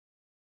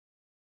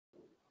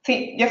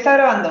Sí, ya está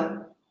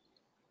grabando.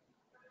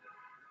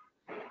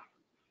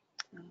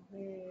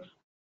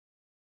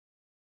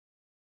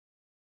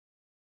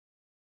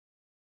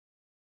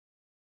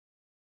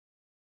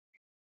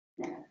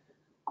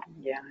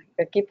 Ya,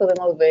 aquí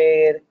podemos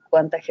ver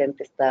cuánta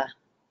gente está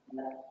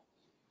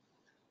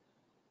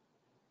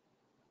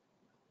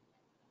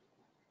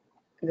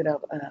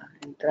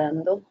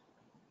entrando.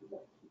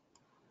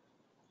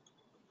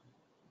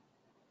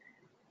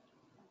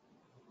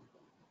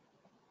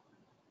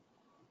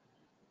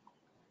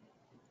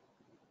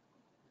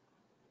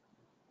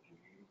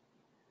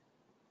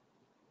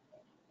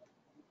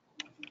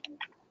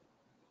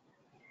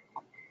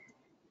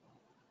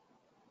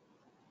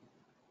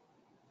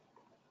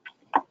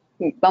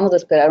 Vamos a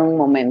esperar un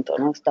momento,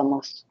 ¿no?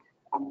 Estamos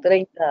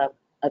 30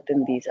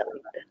 atendidas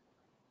ahorita.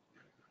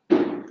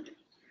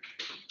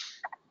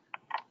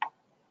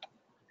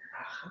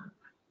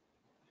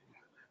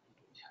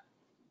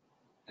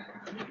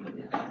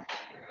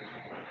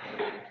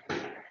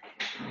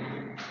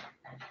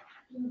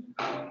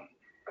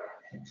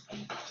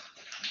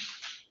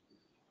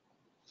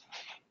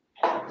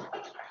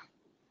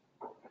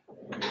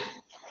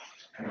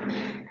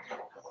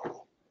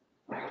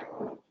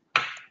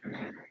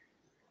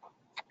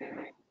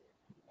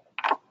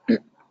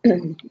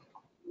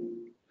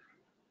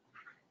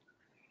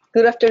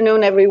 Good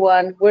afternoon,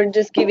 everyone. We're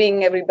just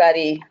giving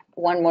everybody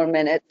one more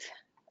minute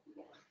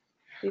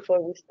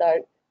before we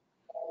start.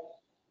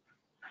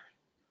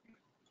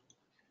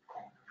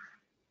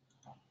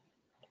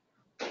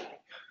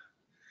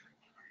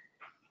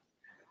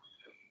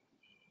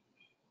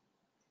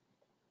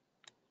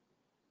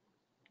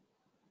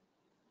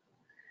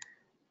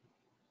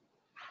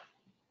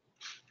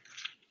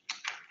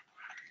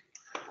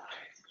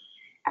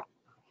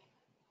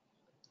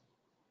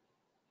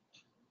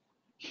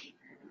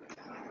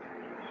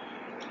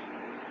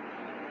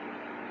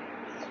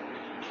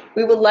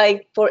 We would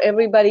like for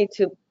everybody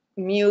to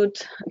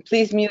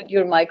please mute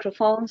your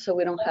microphone so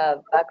we don't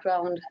have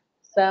background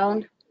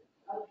sound.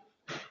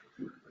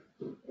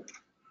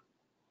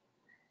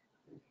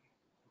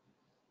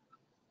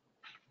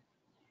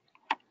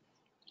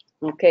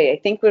 Okay, I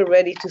think we're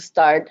ready to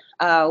start.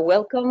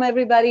 Welcome,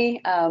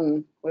 everybody.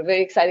 We're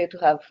very excited to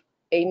have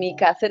Aimy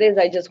Caceres.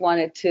 I just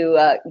wanted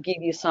to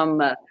give you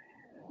some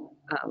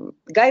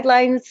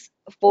guidelines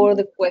for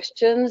the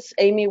questions.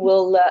 Aimy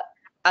will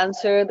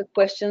answer the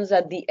questions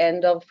at the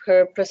end of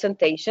her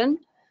presentation.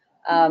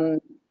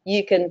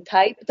 You can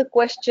type the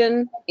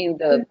question in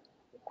the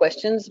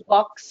questions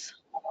box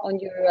on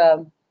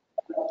your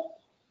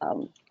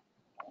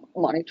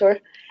monitor,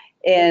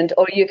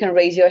 or you can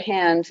raise your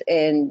hand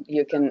and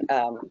you can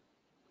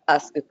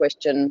ask the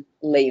question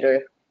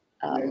later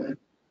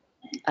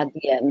at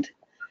the end.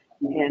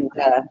 And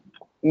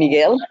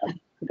Miguel,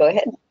 go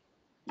ahead.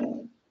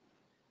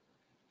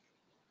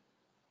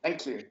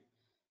 Thank you.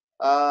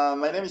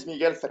 My name is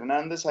Miguel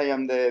Fernandez. I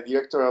am the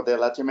director of the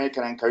Latin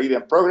American and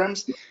Caribbean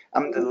programs.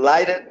 I'm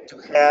delighted to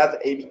have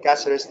Aimy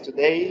Caceres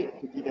today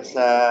to give us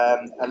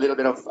a little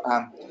bit of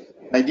an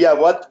idea of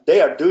what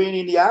they are doing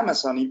in the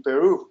Amazon in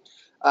Peru.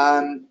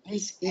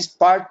 This is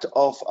part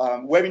of a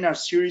webinar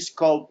series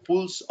called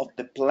Pulse of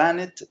the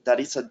Planet, that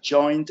is a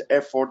joint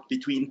effort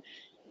between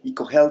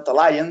EcoHealth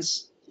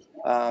Alliance,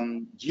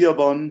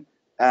 Geobon,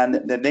 and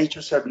the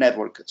NatureServe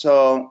network.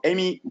 So,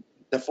 Aimy,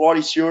 the floor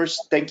is yours.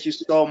 Thank you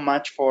so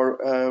much for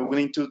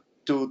willing to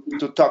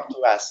talk to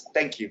us.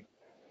 Thank you.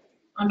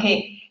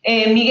 Okay,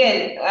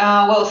 Miguel,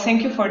 well,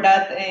 thank you for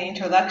that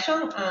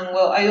introduction. And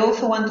well, I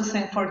also want to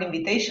thank for the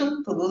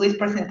invitation to do this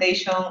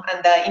presentation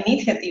and the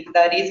initiative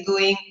that is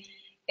doing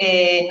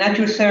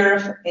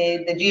NatureServe,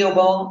 the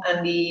Geobon,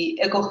 and the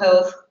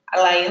EcoHealth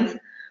Alliance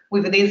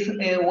with this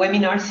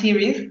webinar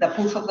series, The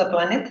Pulse of the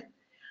Planet.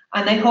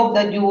 And I hope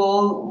that you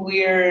all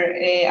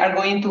are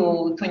going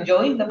to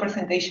enjoy the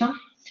presentation.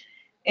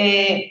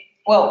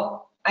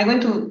 Well, I'm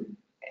going to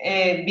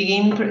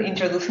begin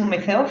introducing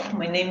myself.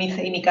 My name is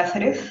Aimy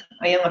Caceres.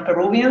 I am a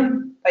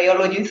Peruvian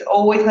biologist,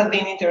 always have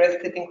been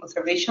interested in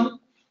conservation.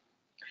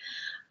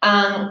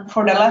 And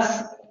for the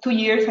last 2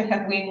 years, I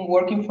have been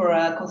working for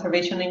a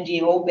conservation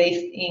NGO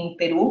based in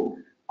Peru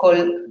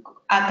called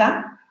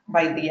ACA,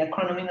 by the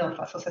acronym of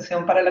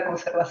Asociación para la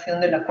Conservación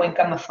de la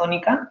Cuenca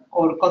Amazónica,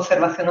 or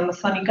Conservación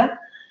Amazónica.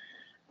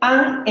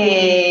 And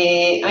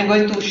I'm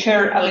going to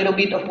share a little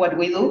bit of what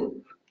we do.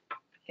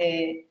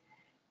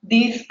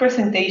 This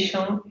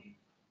presentation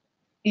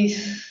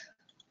is,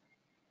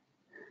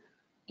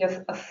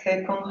 just a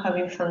second,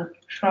 having some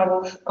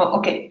troubles. Oh,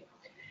 okay.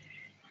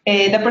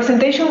 The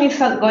presentation is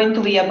going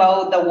to be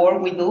about the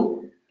work we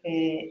do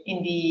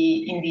in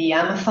the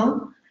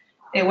Amazon.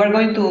 We're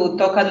going to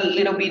talk a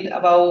little bit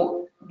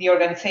about the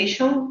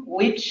organization,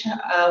 what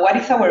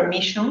is our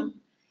mission,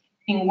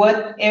 in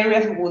what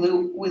areas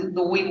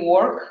do we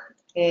work,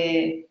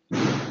 in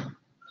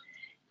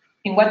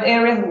what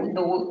areas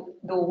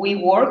do we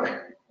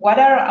work, what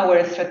are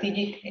our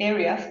strategic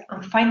areas,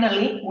 and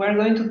finally, we're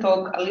going to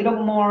talk a little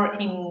more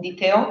in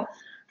detail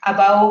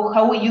about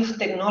how we use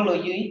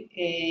technology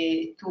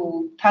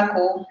to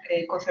tackle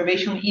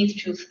conservation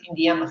issues in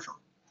the Amazon.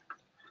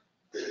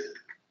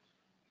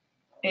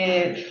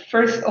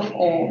 First of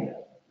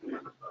all,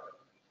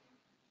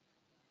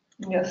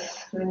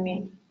 just let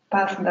me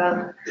pass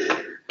that.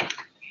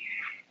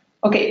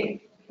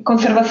 Okay,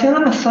 Conservación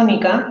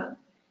Amazónica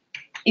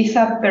is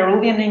a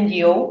Peruvian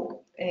NGO,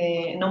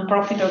 a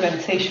non-profit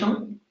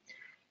organization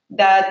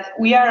that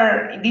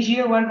this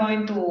year we're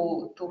going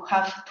to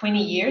have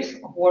 20 years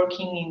of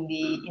working in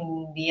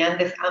the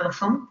Andes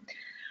Amazon.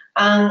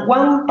 And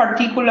one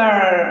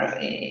particular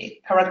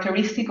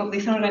characteristic of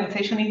this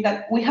organization is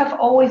that we have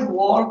always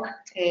worked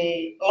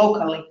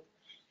locally.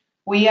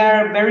 We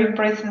are very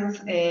present,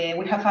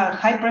 we have a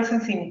high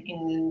presence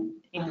in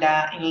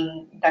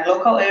the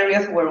local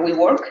areas where we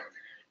work.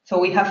 So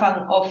we have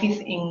an office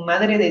in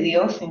Madre de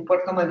Dios, in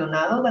Puerto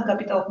Maldonado, the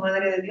capital of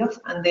Madre de Dios,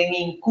 and then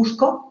in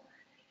Cusco.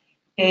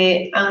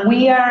 And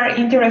we are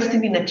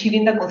interested in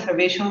achieving the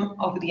conservation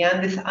of the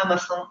Andes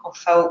Amazon of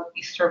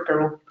southeastern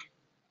Peru.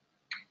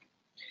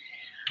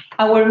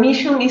 Our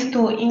mission is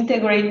to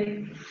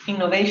integrate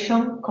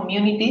innovation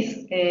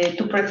communities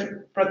to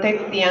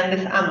protect the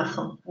Andes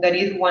Amazon. That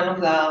is one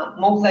of the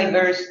most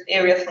diverse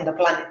areas on the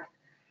planet.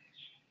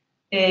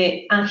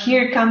 And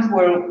here comes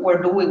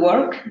where do we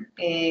work.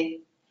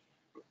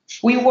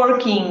 We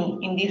work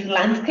in this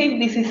landscape.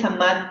 This is a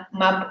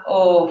map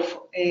of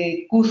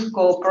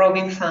Cusco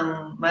province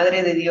and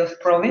Madre de Dios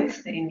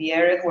province in the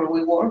areas where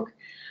we work.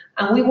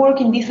 And we work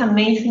in this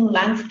amazing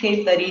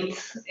landscape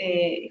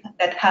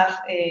that has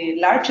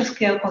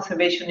large-scale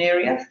conservation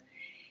areas,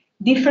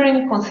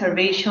 different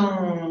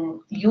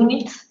conservation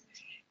units,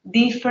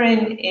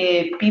 different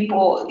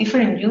people,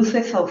 different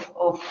uses of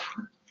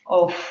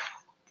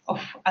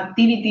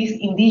activities,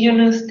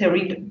 indigenous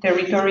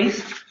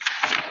territories,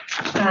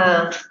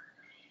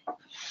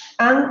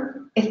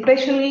 and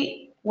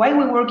especially why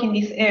we work in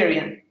this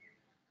area,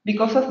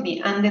 because of the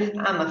Andes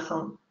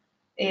Amazon.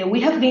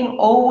 We have been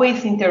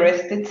always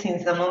interested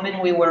since the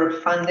moment we were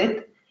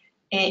funded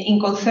in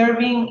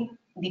conserving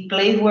the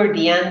place where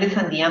the Andes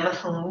and the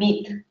Amazon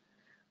meet.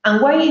 And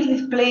why is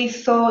this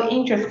place so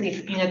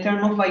interesting in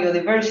terms of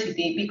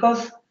biodiversity?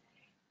 Because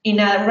in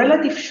a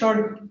relative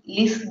short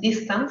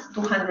distance,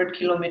 200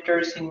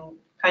 kilometers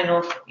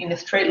in a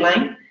straight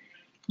line,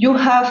 you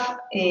have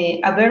a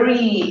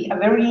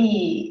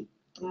very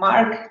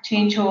marked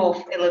change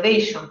of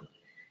elevation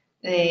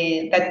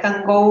that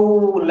can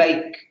go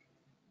like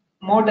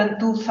more than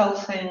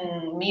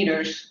 2,000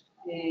 meters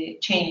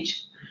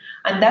change,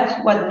 and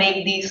that's what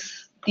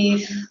makes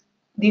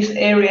this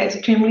area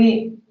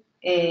extremely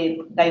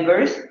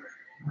diverse,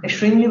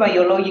 extremely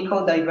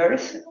biological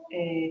diverse,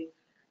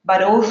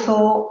 but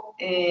also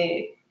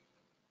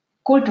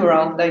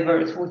cultural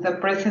diverse, with the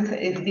presence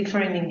of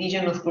different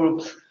indigenous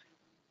groups.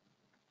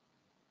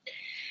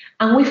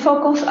 And we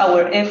focus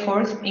our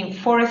efforts in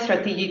 4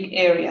 strategic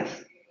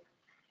areas.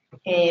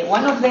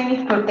 One of them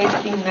is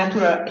protecting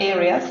natural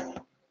areas.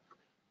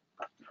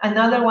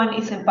 Another one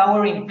is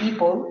empowering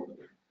people.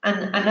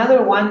 And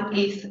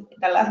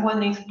the last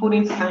one is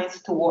putting science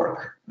to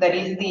work. That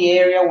is the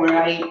area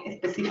where I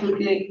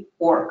specifically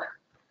work.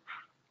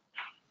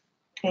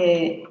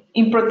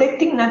 In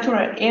protecting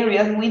natural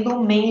areas, we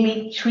do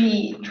mainly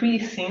three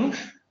things.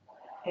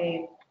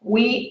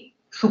 We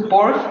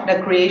support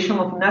the creation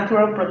of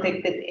natural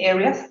protected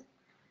areas.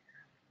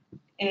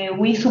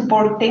 We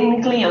support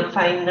technically and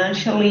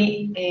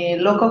financially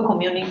local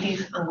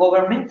communities and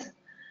governments.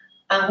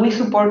 And we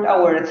support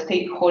our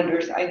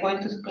stakeholders. I'm going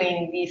to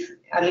explain this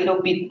a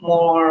little bit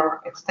more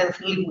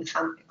extensively with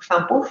some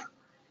examples.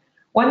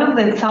 One of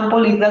the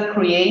examples is the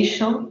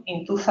creation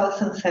in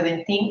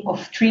 2017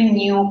 of 3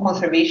 new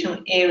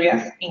conservation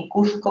areas in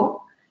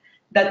Cusco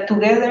that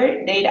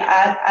together they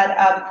add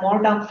up more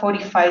than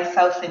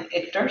 45,000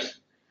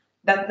 hectares.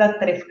 That's the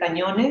Tres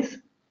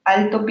Cañones,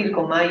 Alto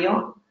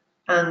Pilcomayo,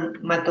 and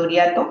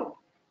Matoriato.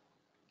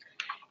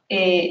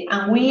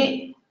 And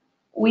we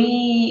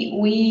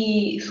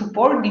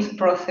support this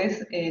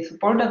process,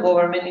 support the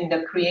government in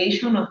the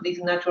creation of these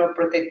natural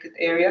protected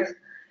areas,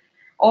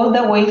 all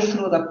the way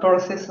through the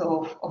process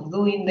of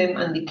doing them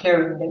and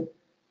declaring them.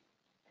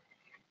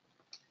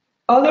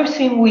 Other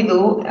thing we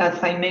do,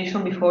 as I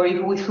mentioned before,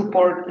 is we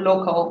support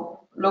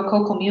local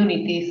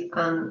communities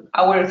and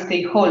our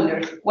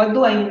stakeholders. What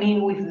do I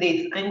mean with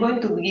this? I'm going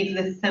to give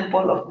the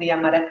example of the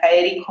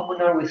Aimy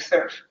Communal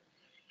Reserve.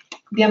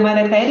 The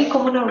Aimy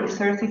Communal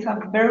Reserve is a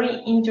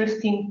very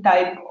interesting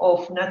type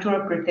of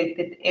natural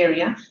protected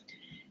area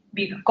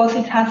because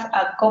it has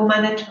a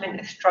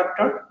co-management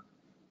structure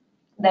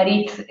that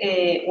is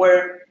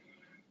where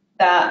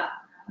the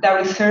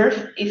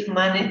reserve is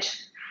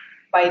managed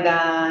by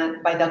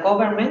the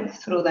government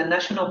through the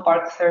National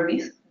Park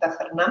Service, the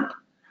CERNAMP,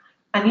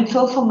 and it's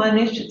also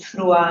managed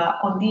through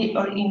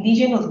an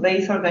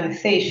indigenous-based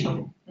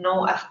organization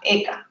known as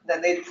ECA,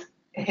 that is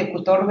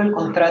Ejecutor del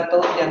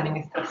Contrato de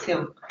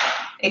Administración,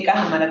 ECA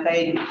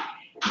Aimy.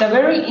 The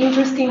very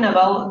interesting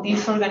about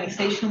this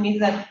organization is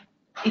that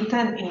it's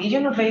an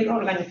indigenous-based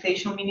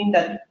organization, meaning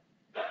that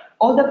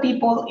all the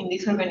people in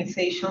this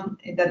organization,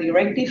 the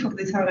directives of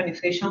this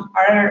organization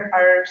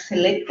are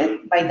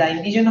selected by the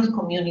indigenous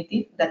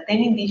community, the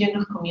 10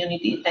 indigenous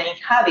communities that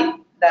inhabit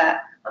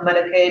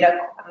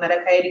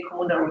Amaracaeri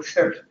Communal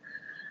Reserve.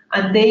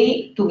 And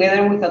they,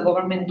 together with the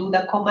government, do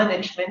the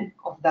co-management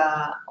of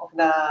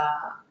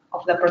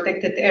the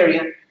protected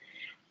area.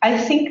 I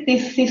think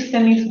this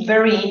system is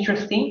very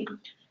interesting.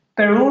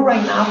 Peru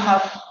right now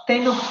has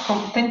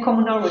 10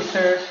 communal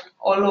reserves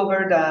all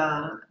over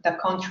the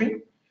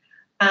country,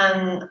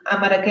 and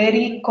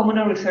Amaracaeri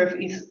Communal Reserve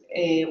is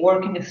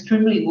working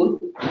extremely good.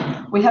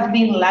 We have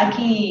been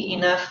lucky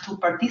enough to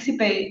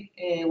participate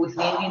with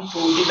them and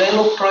to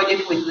develop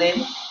projects with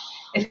them,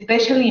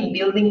 especially in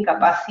building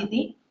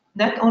capacity,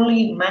 not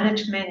only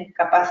management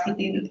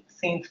capacity,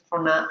 things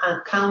from an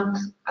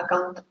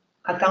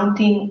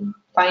accounting,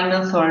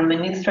 finance, or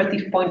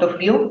administrative point of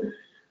view,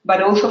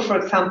 but also, for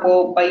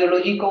example,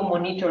 biological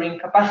monitoring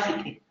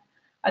capacity.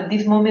 At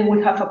this moment,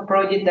 we have a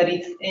project that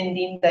is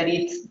ending, that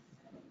is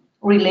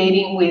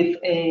relating with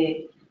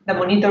the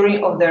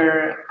monitoring of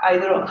their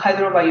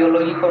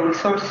hydrobiological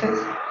resources.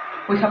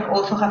 We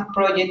also have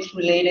projects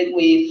related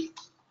with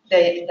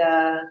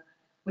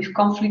with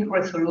conflict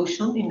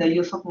resolution in the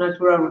use of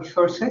natural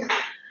resources.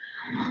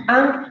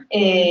 And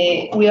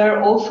we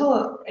are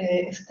also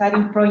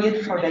starting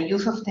projects for the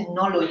use of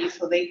technology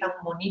so they can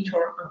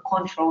monitor and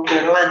control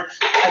their lands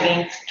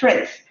against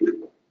threats.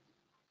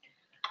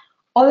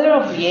 Other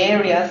of the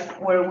areas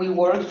where we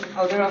work,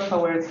 other of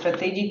our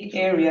strategic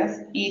areas,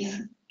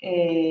 is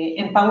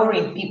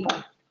empowering people.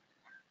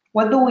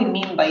 What do we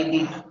mean by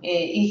this?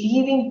 Is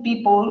giving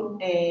people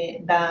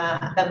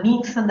the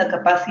means and the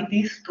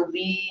capacities to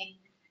be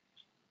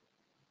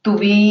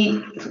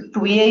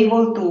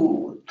able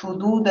to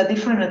do the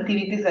different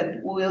activities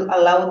that will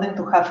allow them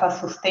to have a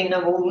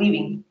sustainable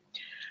living.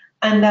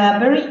 And a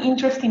very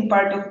interesting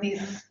part of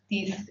this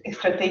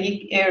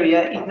strategic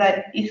area is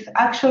that it's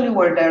actually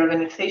where the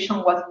organization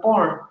was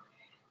born,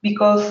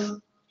 because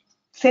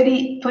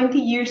 20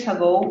 years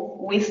ago,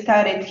 we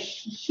started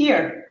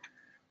here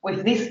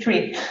with this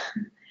tree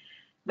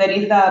that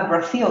is the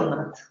Brazil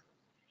nut.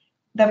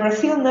 The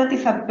Brazil nut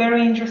is a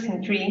very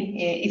interesting tree.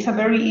 It's a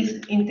very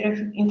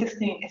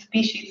interesting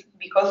species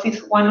because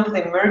it's one of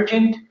the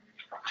emergent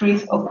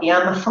trees of the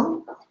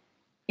Amazon.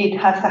 It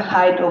has a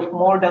height of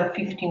more than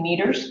 50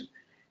 meters,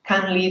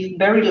 can live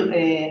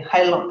very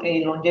high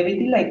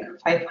longevity, like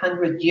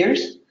 500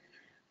 years.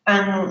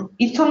 And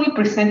it's only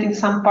present in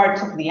some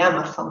parts of the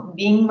Amazon,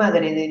 being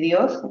Madre de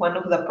Dios, one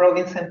of the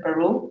provinces in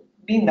Peru,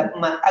 being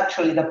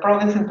actually the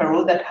province in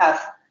Peru that has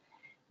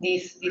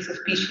this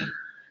species.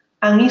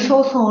 And it's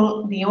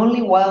also the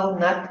only wild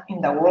nut in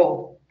the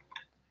world.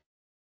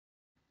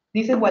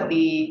 This is what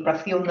the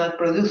Brazil nut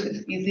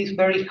produces. It's this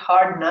very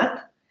hard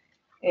nut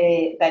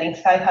that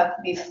inside has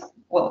this,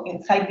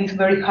 inside this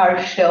very hard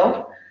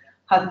shell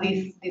has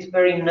this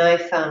very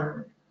nice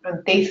and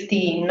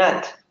tasty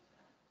nut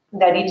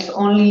that it's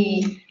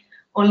only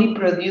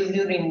produced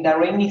during the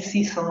rainy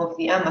season of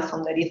the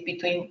Amazon, that is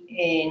between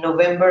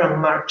November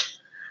and March.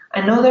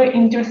 Another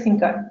interesting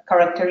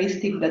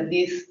characteristic that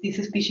this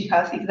species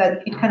has is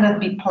that it cannot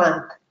be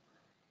planted.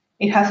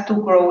 It has to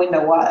grow in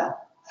the wild.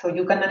 So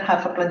you cannot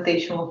have a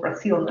plantation of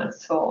Brazil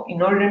nuts. So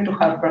in order to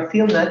have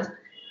Brazil nuts,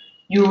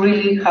 you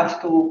really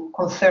have to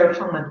conserve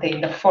and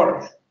maintain the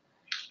forest.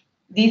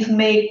 This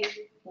makes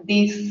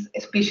this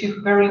species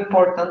very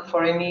important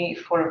for a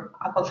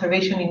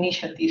conservation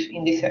initiative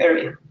in this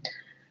area.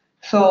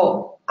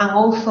 So, and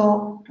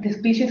also the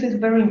species is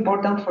very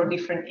important for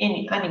different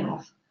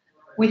animals.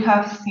 We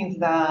have, since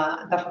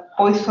the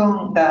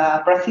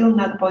Brazil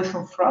nut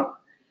poison frog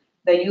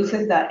that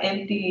uses the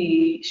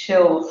empty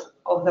shells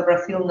of the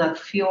Brazil nut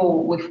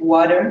filled with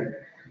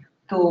water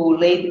to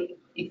lay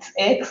its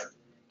eggs,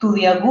 to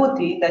the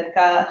agouti that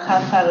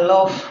has a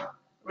love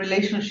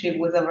relationship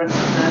with the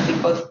Brazil nut,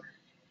 because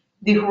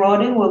the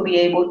rodent will be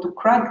able to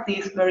crack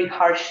this very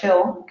hard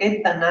shell,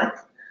 get the nut,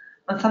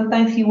 and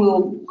sometimes he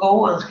will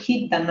go and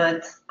hit the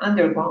nuts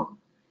underground,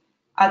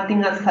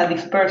 acting as a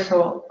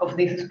dispersal of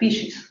this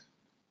species.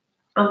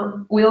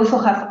 We also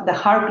have the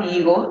harpy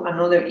eagle and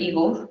other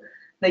eagles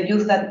that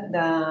use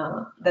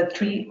the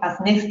tree as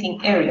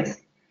nesting areas,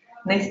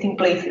 nesting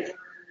places.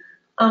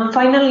 And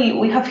finally,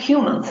 we have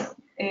humans.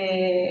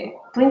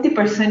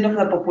 20% of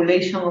the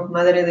population of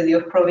Madre de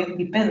Dios province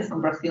depends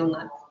on Brazil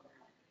nuts.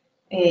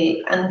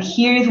 And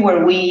here is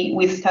where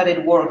we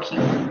started working,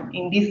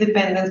 in this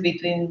dependence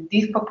between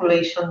this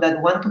population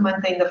that want to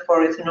maintain the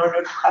forest in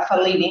order to have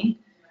a living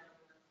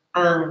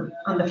and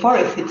the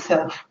forest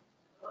itself.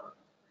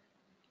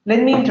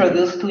 Let me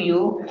introduce to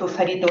you to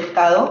Sarita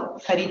Hurtado.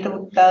 Sarita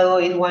Hurtado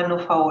is one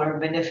of our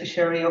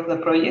beneficiaries of the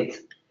project.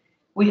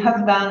 We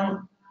have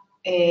done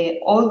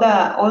all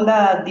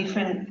the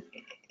different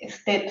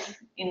steps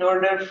in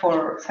order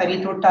for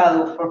Sarita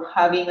Hurtado for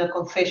having a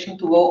concession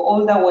to go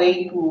all the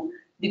way to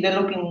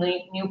developing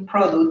new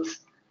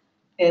products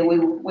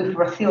with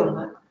Brazil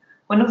nut.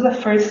 One of the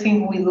first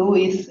things we do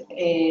is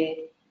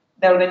the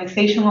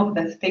organization of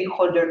the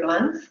stakeholder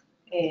lands,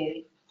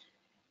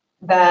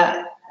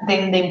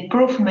 then the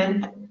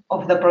improvement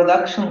of the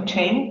production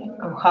chain,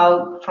 and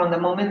how from the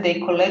moment they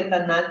collect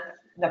the nut,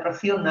 the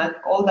Brazil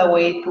nut, all the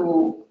way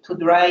to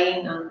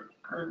drying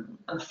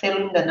and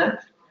selling the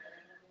nuts.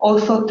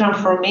 Also the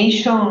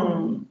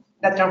transformation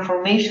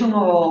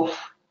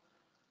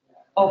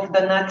of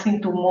the nuts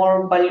into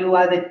more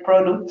value-added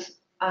products,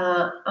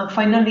 and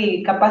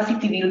finally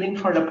capacity building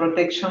for the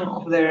protection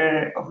of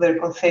their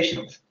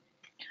concessions.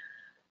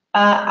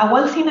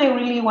 One thing I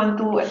really want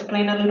to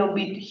explain a little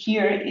bit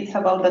here is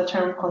about the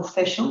term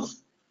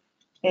concessions.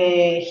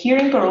 Here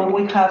in Peru,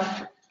 we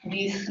have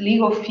this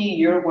legal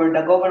figure where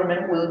the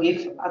government will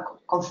give a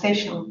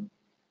concession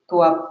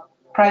to a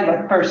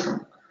private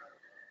person.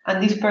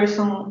 And this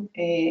person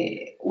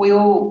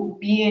will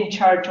be in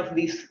charge of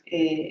this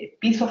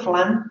piece of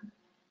land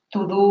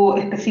to do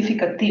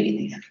specific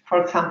activities.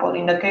 For example,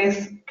 in the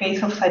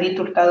case of Sarita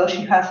Hurtado,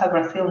 she has a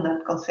Brazil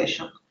nut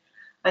concession.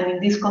 And in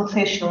this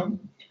concession,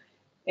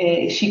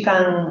 she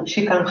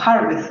can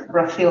harvest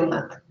Brazil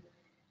nut.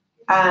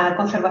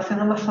 Conservación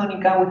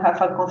Amazónica, we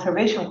have a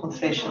conservation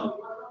concession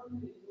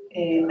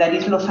that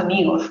is Los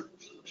Amigos,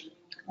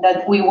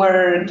 that we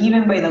were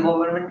given by the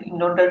government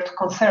in order to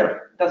conserve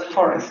the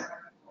forest.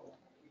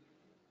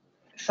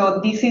 So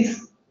this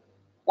is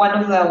one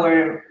of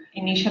our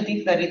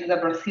initiatives, that is the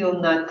Brazil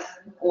nut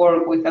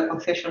work with the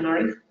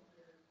concessionaries.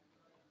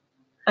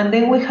 And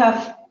then we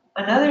have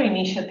another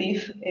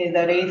initiative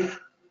that is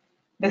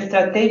the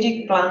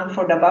strategic plan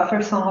for the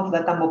buffer zone of the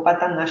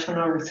Tambopata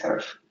National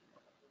Reserve.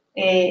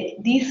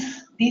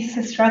 This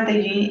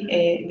strategy,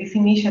 this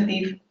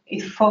initiative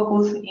is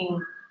focused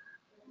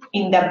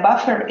in the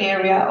buffer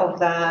area of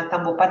the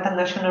Tambopata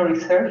National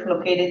Reserve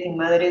located in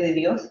Madre de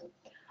Dios.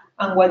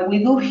 And what we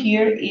do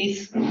here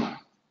is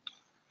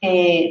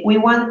we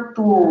want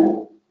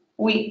to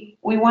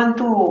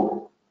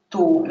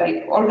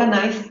like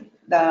organize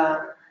the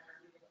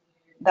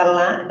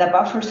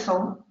buffer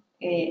zone.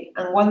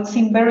 And one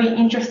thing very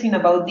interesting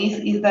about this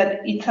is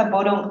that it's a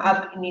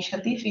bottom-up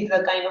initiative. It's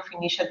the kind of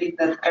initiative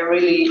that I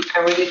really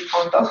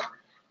fond of,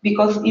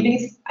 because it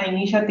is an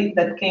initiative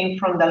that came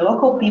from the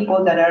local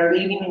people that are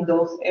living in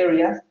those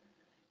areas,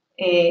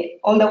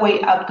 all the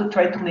way up to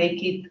try to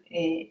make it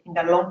in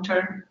the long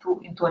term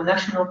into a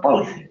national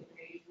policy,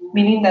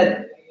 meaning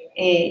that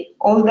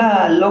all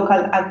the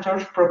local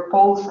actors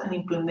propose and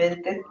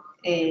implemented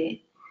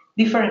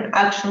different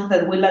actions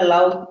that will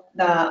allow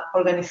the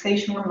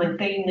organization and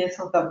maintenance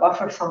of the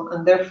buffer zone,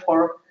 and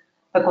therefore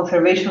the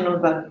conservation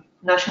of the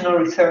national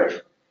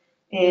reserve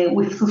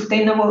with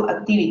sustainable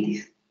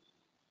activities.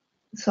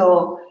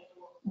 So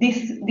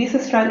this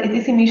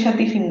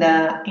initiative in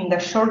the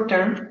short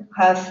term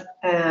has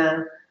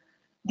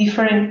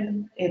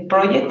different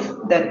projects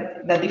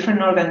that the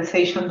different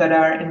organizations that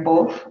are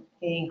involved,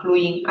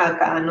 including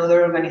ACA and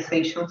other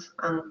organizations,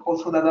 and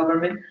also the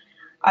government,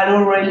 are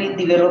already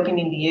developing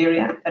in the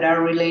area, that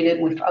are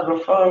related with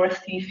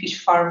agroforestry,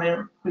 fish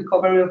farming,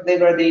 recovery of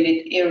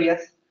degraded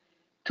areas,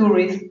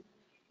 tourism,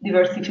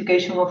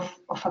 diversification of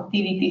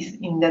activities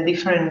in the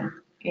different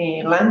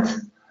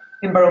lands,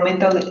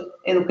 environmental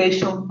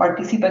education,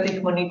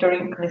 participative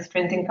monitoring, and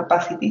strengthening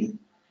capacities.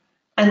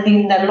 And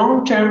in the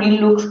long term, it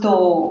looks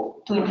to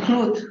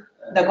include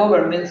the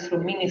government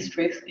through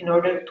ministries in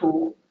order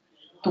to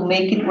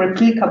make it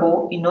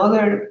replicable in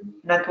other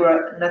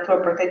natural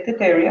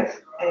protected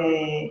areas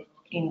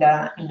in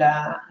the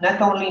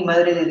not only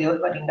Madre de Dios,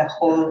 but in the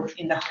whole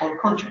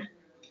country.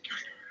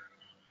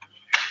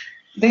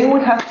 Then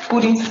we have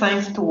putting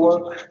science to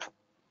work.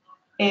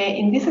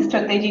 In this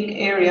strategic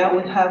area,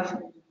 we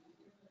have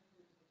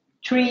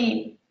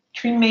three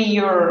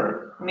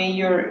major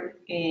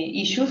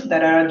issues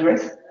that are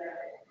addressed.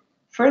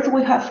 First,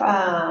 we have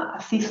a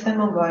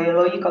system of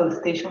biological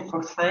station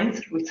for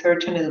science,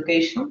 research, and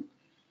education.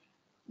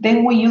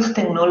 Then we use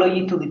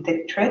technology to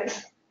detect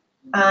threats,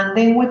 and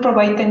then we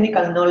provide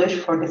technical knowledge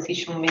for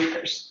decision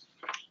makers.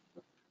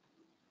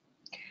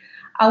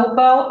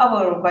 About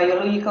our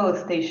biological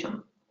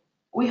station,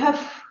 we have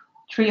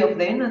 3 of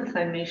them, as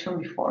I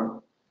mentioned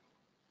before.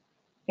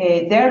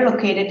 They're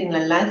located in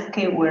a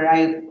landscape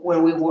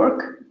where we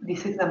work.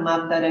 This is the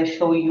map that I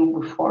showed you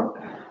before.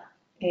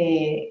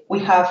 We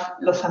have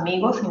Los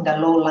Amigos in the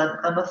lowland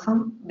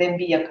Amazon, then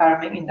Villa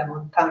Carmen in the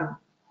mountain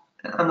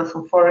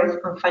Amazon forest,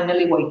 and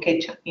finally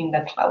Huayquecha in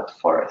the cloud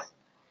forest.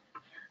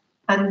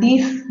 And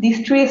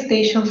these 3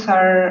 stations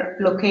are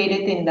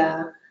located in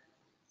the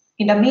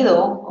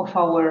middle of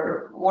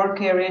our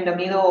work area, in the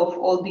middle of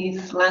all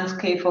these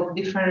landscape of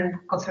different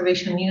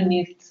conservation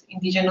units,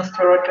 indigenous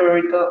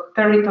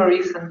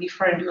territories, and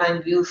different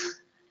land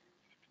use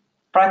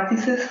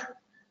practices.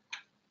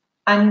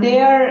 And they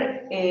are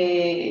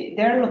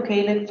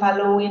located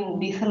following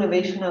this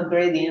elevational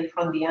gradient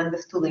from the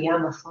Andes to the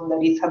Amazon,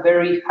 that is a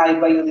very high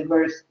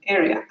biodiverse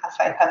area, as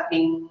I have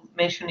been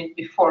mentioning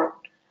before.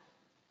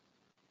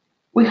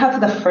 We have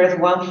the first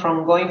one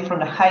from going from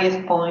the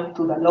highest point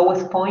to the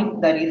lowest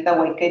point, that is the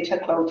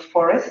Huayquecha cloud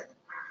forest,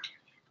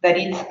 that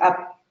is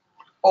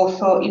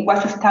it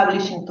was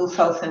established in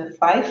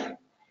 2005.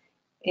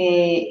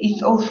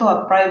 It's also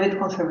a private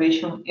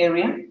conservation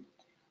area.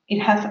 It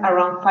has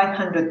around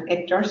 500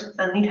 hectares,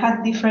 and it has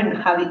different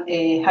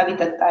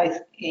habitat types,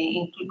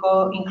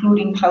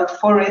 including cloud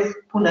forest,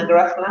 puna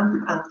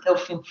grassland, and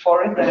elfin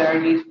forest, that are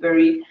these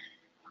very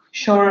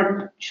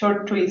short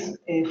trees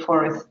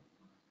forest.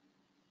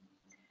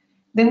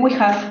 Then we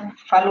have,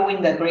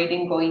 following the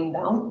grading going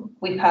down,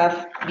 we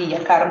have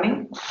Villa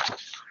Carmen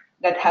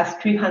that has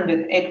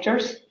 300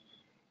 hectares.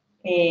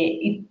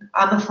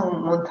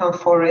 Amazon mountain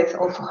forest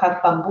also has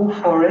bamboo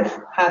forest,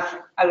 has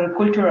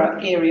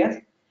agricultural areas.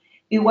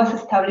 It was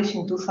established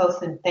in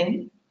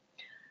 2010.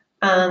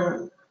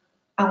 And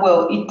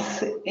well,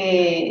 it's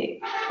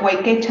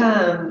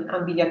Huayquecha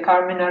and Villa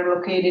Carmen are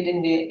located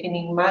in the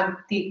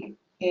enigmatic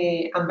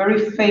and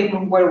very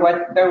famous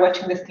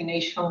bird-watching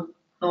destination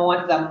known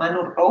as the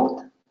Manu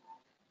Road.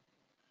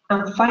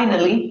 And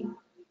finally,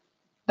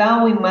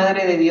 down in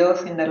Madre de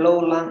Dios in the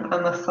lowland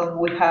Amazon,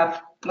 we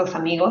have Los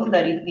Amigos,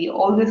 that is the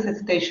oldest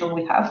station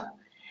we have.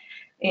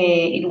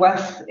 It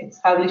was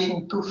established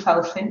in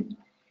 2000.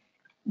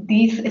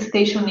 This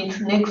station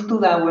is next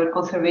to our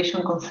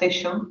conservation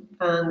concession,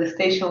 and the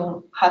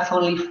station has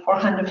only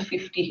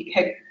 450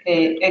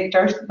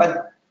 hectares,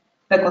 but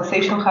the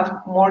concession has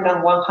more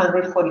than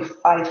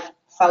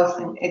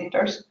 145,000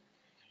 hectares.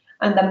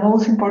 And the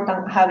most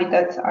important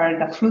habitats are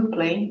the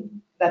floodplain,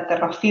 the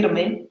terra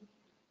firme,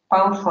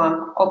 palm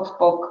swamp,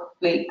 oxbow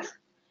lakes.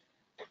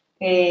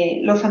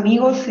 Los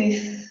Amigos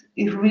is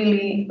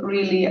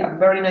really a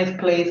very nice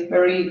place,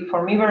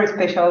 for me very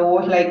special. I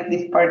always like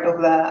this part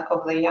of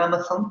the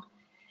Amazon.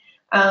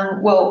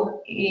 And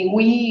well,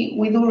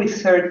 we do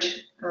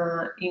research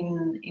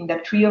in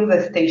the tree of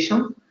the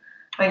station.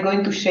 I'm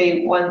going to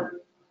share one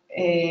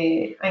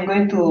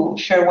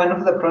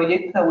of the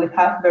projects that we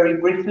have very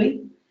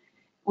briefly.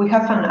 We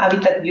have an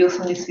habitat use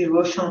and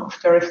distribution of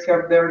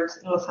terrestrial birds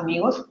in Los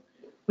Amigos.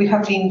 We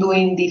have been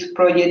doing this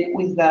project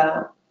with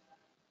the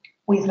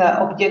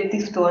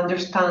objectives to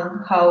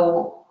understand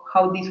how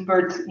these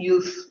birds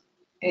use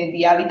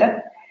the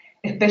habitat,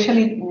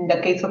 especially in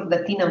the case of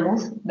the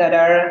tinamous, that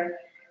are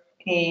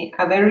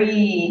a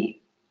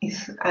very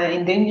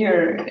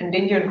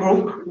endangered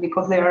group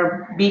because they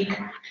are big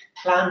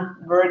land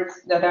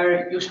birds that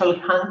are usually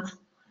hunted.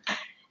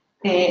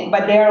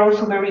 But they are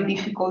also very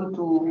difficult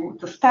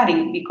to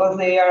study because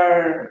they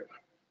are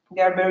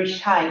very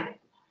shy.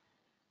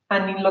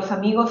 And in Los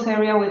Amigos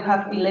area, we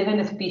have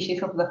 11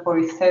 species of the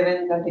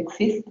 47 that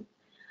exist.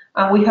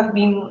 And we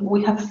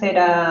have set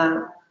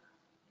a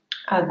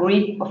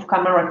grid of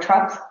camera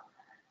traps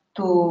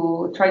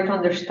to try to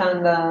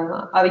understand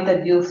the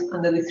habitat use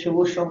and the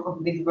distribution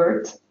of these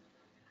birds.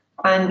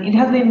 And it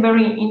has been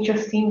very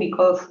interesting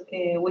because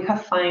we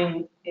have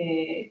found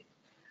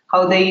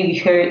how they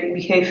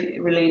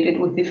behave related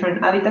with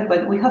different habitats,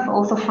 but we have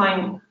also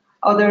found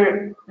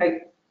other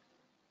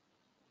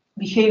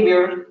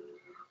behavior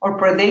or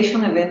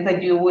predation events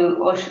that you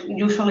will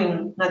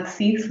usually not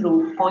see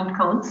through point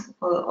counts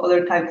or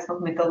other types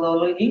of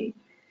methodology.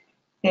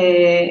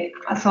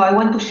 So I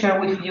want to share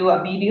with you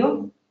a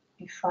video,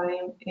 if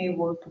I'm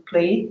able to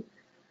play it,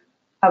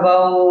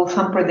 about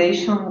some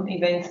predation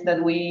events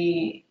that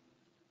we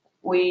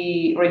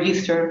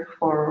register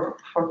for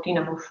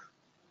tinamous.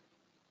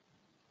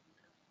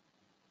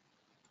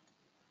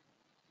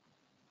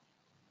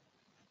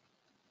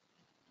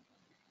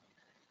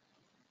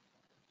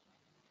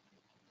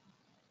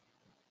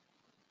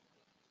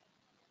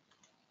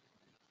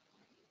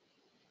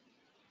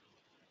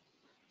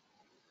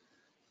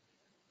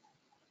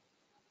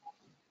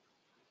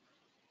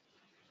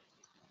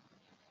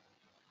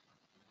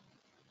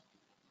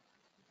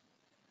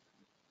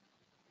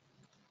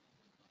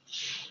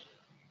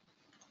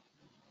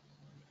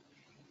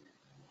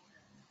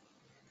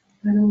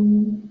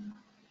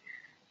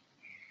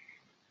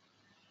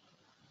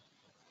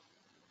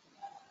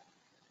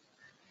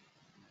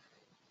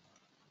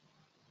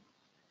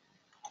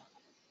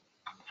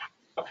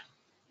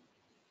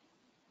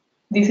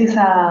 This is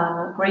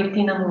a great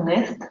tinamous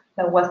nest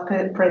that was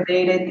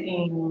predated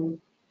in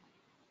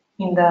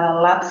the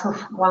lapse of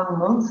 1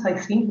 month, I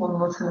think, 1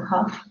 month and a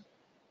half,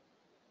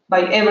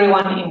 by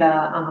everyone in the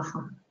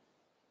Amazon.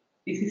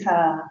 This is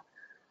a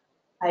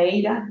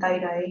Taira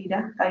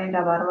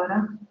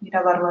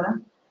barbara,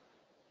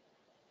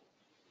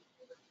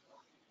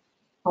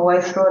 a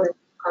white-throated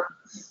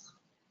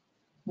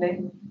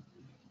name.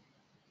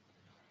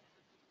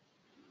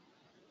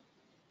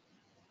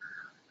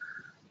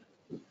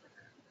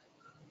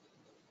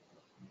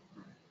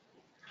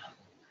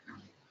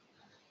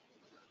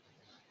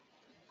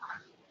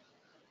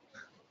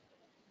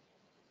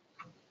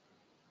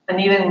 And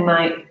even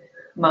my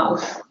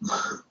mouse.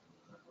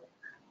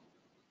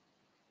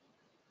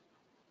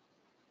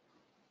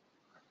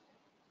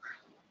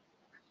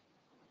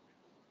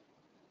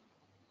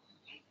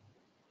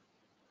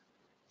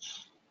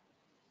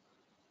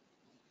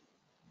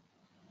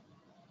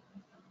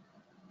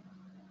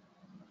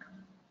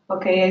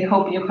 Okay, I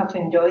hope you have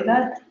enjoyed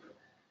that.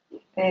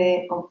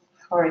 Oh,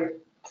 sorry,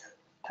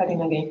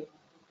 starting again.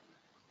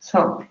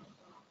 So,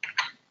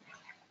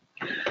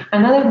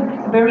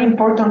 another very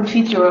important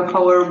feature of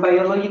our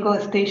biological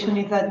station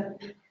is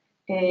that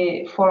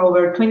for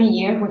over 20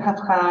 years we have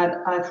had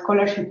a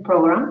scholarship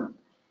program.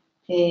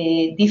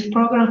 This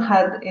program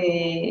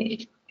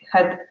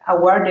had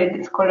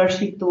awarded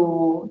scholarship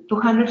to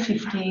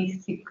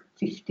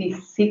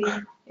 256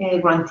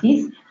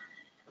 grantees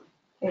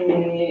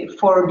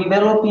for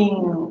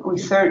developing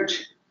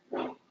research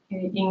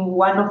in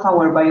one of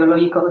our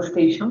biological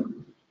stations.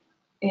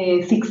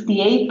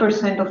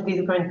 68% of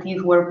these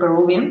grantees were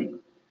Peruvian,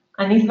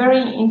 and it's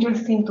very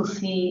interesting to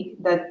see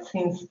that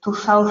since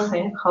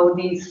 2000, how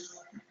the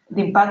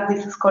impact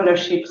this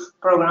scholarships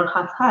program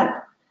has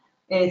had.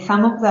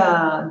 Some of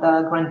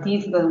the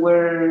grantees that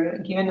were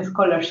given a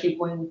scholarship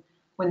when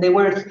they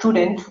were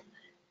students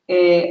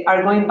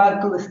are going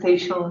back to the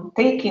station,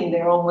 taking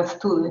their own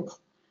students.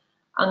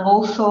 And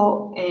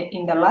also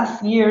in the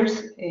last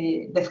years,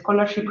 the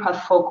scholarship has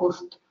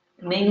focused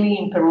mainly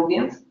in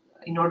Peruvians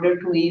in order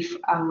to give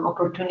an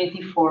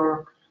opportunity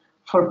for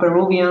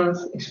Peruvian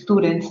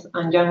students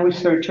and young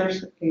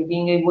researchers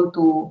being able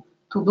to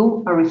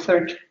do a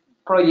research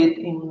project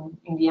in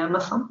the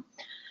Amazon.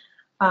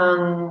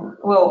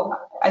 Well,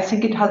 I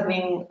think it has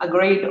been a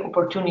great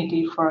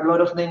opportunity for a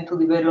lot of them to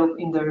develop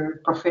in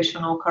their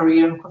professional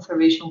career and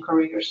conservation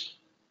careers.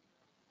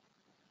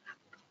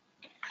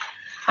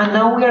 And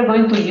now we are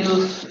going to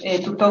use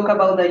to talk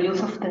about the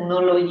use of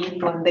technology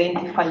to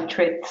identify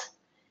threats.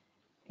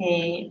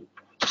 Here,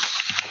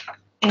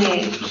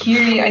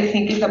 I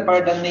think is a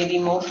part that maybe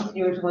most of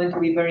you is going to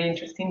be very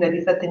interesting. That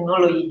is the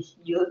technology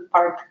use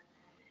part.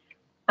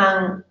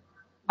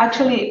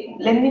 Actually,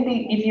 let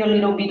me give you a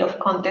little bit of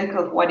context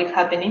of what is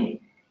happening.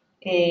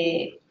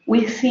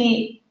 We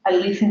see, at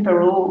least in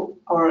Peru,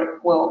 or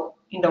well,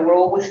 in the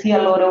world, we see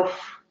a lot of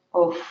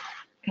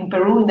in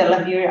Peru in the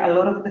last year, a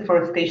lot of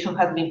deforestation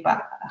has been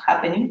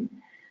happening.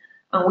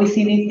 And we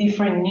see these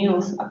different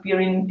news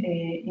appearing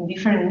in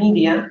different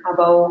media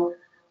about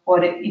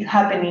what is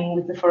happening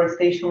with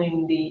deforestation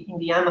in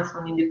the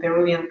Amazon, in the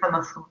Peruvian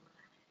Amazon.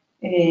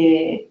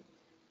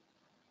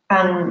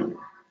 And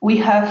we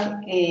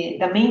have,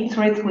 the main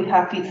threats we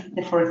have is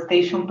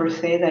deforestation per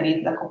se, that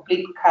is the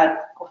complete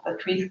cut of the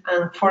trees,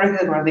 and forest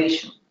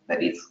degradation,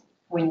 that is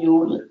when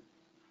you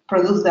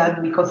produce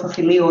that because of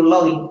illegal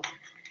logging.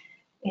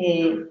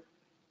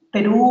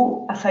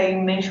 Peru, as I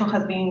mentioned,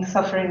 has been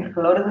suffering a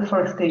lot of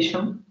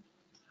deforestation,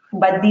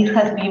 but this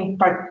has been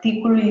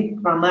particularly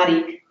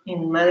dramatic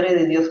in Madre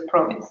de Dios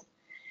province.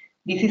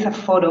 This is a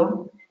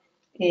photo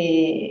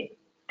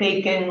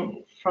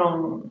taken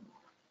from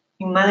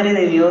in Madre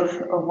de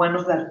Dios of one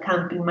of the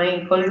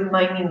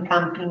mining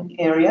camping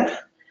areas.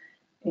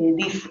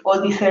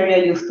 All this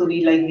area used to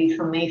be like this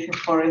amazing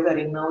forest that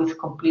now is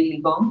completely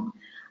gone.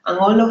 And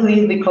all of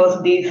this because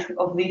of this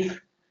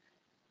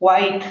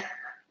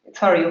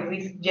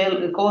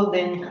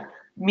golden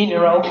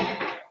mineral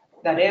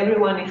that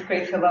everyone is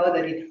crazy about,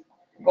 that is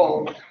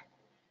gold.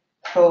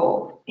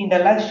 So in the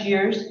last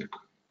years,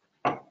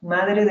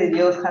 Madre de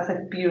Dios has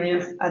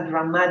experienced a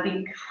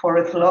dramatic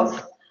forest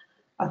loss,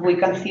 as we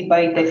can see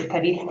by the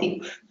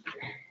statistics,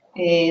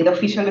 the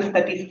official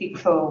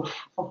statistics of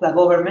the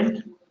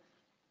government.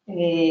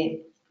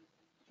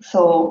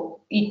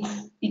 So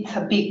it's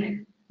a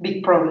big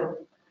problem.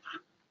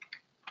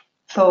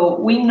 So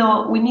we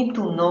need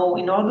to know,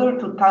 in order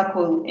to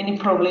tackle any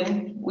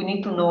problem, we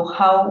need to know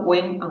how,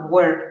 when, and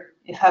where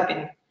it's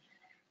happening.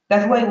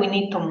 That's why we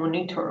need to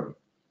monitor.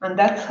 And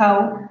that's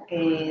how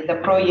the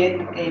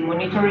project,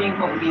 Monitoring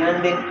of the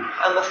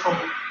Amazon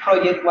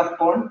project was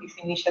born, this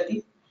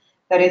initiative.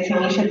 That is an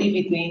initiative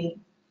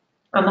between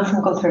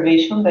Amazon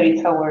Conservation, that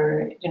is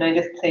our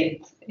United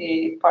States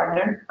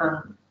partner,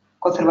 and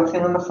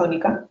Conservación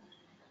Amazónica.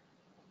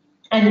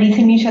 And this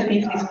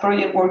initiative, this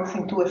project works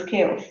in two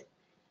scales.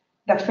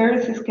 The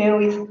first scale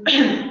is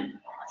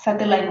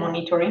satellite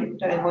monitoring,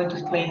 that I'm going to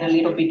explain a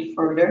little bit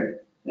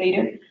further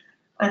later.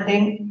 And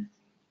then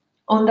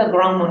on the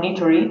ground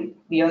monitoring,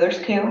 the other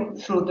scale,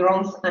 through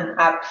drones and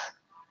apps,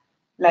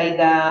 like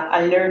the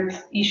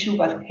alerts issued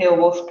by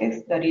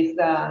Geobosques, that is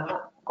the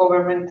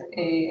government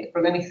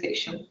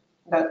organization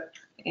that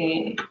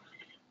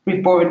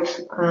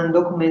reports and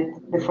documents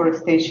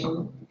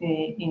deforestation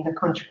in the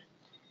country.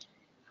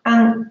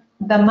 And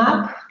the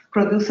map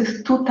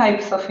produces two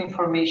types of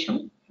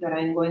information that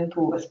I'm going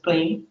to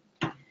explain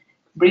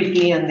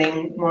briefly and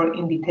then more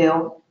in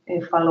detail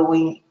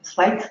following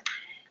slides.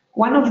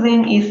 One of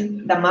them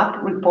is the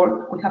map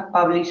report. We have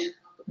published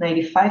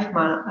 95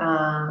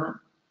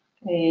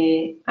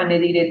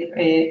 unedited,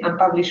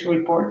 unpublished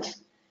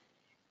reports.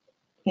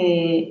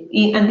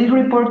 And these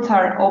reports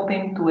are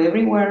open to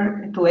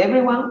everyone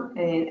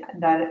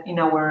that in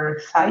our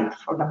site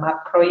for the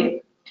map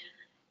project.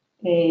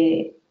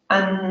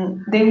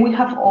 And then we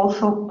have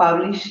also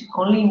published,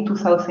 only in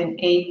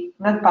 2008,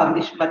 not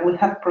published, but we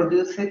have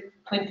produced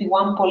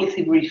 21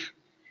 policy briefs.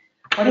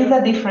 What is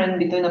the difference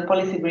between a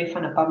policy brief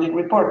and a public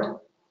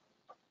report?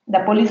 The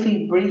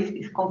policy brief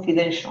is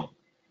confidential.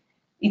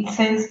 It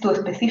sends to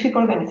specific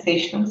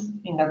organizations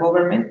in the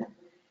government,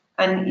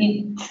 and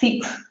it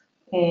seeks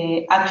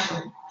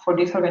action for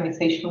this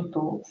organization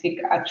to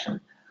seek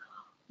action.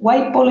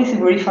 Why policy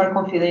briefs are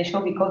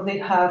confidential? Because they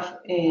have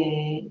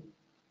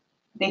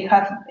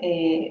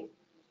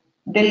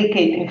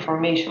delicate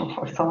information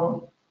for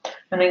some,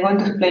 and I'm going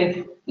to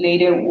explain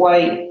later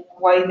why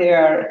they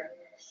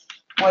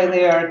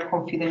are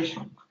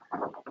confidential.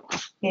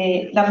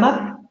 The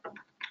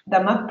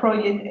MAP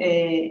project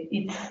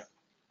it's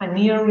a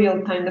near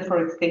real-time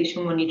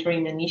deforestation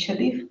monitoring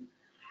initiative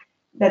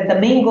that the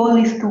main goal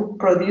is to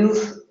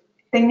produce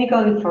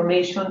technical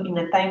information in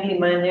a timely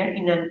manner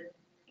in an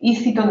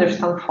easy to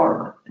understand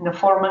format, in a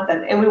format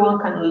that everyone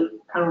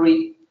can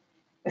read,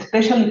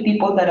 especially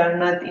people that are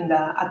not in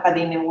the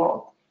academic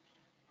world.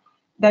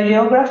 The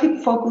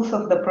geographic focus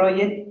of the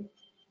project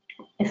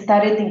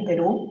started in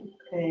Peru,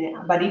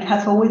 but it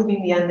has always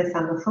been the Andes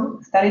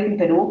Amazon. Started in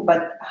Peru,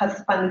 but has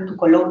expanded to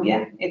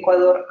Colombia,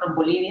 Ecuador, and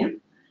Bolivia.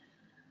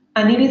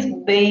 And it is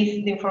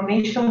based, the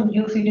information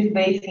used is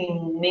based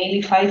in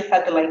mainly 5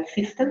 satellite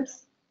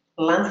systems: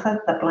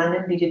 Landsat, the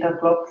Planet, Digital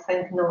Clock,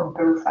 Sentinel, and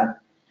PeruSat.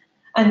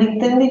 And the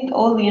intended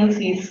audience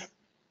is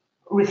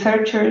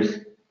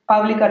researchers,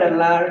 public at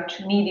large,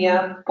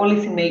 media,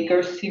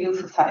 policymakers, civil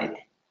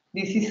society.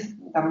 This is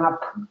the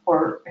map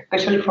for,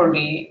 especially for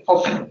the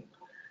open,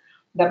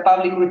 the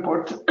public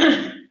reports.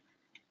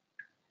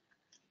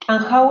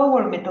 And how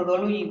our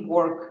methodology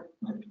works.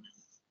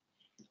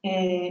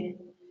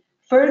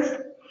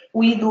 First,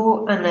 we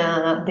do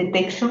a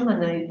detection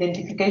and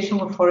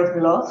identification of forest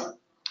loss,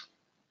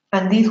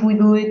 and this we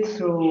do it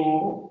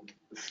through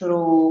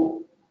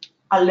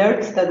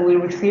alerts that we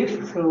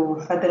receive through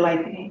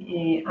satellite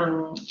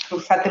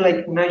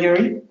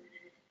imagery,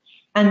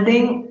 and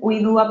then we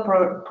do a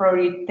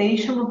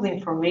prioritization of the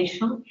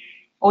information.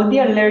 All the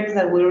alerts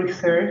that we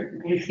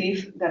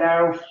receive that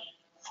are of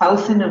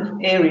thousands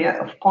of areas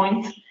of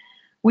points,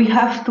 we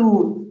have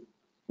to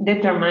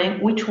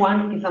determine which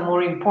one is the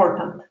more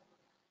important.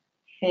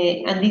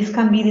 And this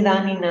can be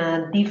done in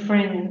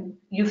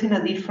using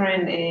a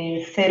different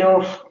set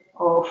of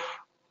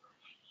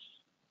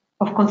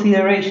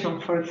consideration.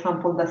 For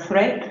example, the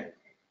threat,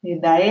 the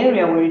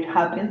area where it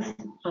happens,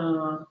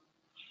 and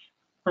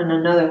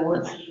another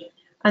ones.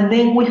 And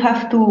then we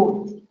have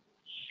to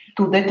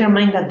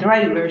determine the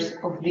drivers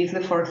of this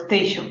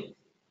deforestation.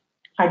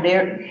 Are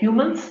there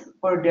humans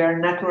or there are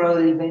natural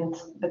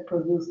events that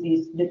produce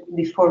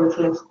this forest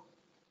loss?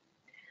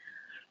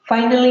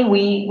 Finally,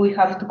 we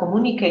have to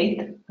communicate,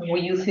 and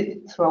we use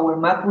it through our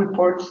map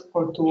reports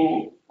or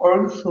through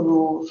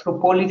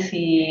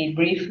policy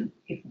brief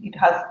if it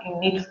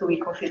needs to be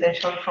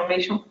confidential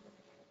information.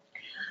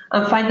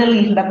 And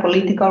finally, the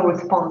political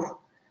response.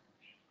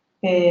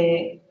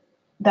 The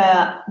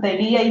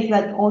idea is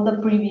that all the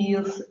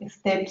previous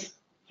steps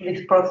in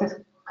this process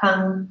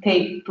can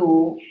take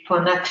to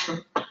an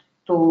action,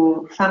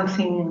 to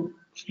something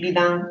be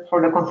done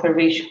for the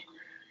conservation.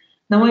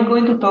 Now I'm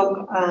going to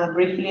talk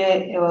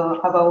briefly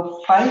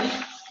about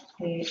 5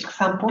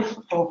 examples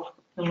of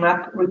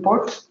map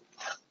reports.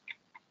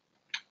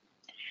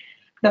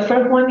 The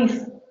first one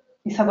is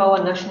about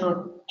a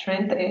national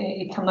trend.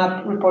 It's a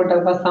map report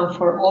that was done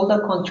for all the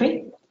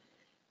country,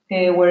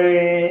 where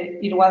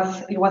it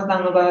was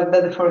done about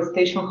the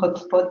deforestation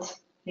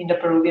hotspots in the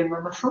Peruvian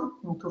Amazon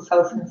in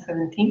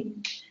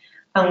 2017.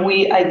 And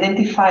we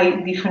identify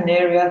different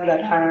areas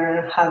that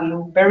are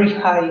having very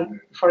high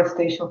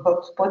deforestation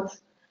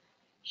hotspots.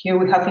 Here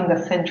we have in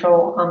the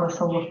central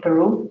Amazon of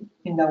Peru,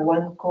 in the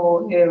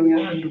Huanco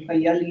area and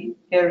Ucayali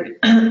area.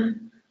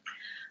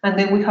 And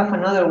then we have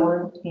another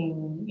one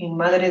in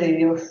Madre de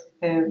Dios,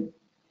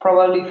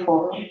 probably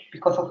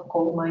because of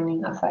coal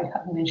mining, as I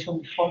have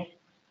mentioned before.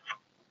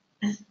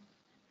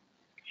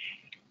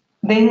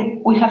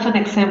 Then we have an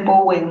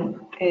example when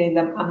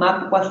a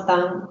map was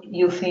done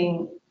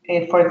using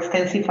for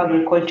extensive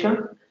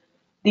agriculture.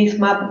 This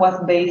map was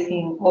based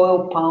in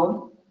oil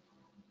palm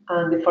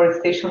and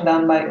deforestation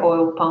done by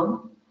oil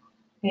palm.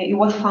 It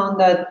was found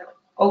that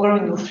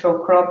agro-industrial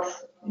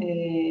crops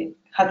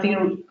have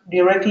been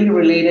directly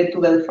related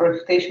to the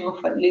deforestation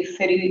of at least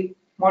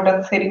more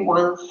than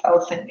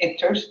 31,000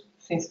 hectares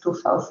since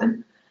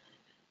 2000.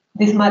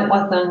 This map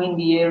was done in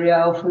the area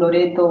of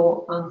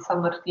Loreto and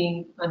San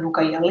Martin and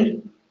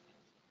Ucayali.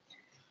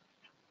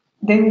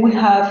 Then we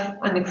have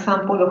an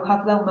example of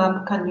how the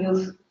map can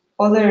use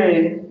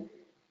other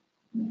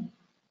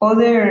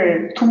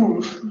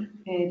tools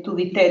to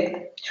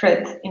detect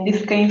threats. In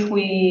this case,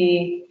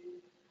 we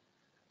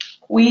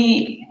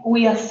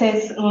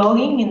assess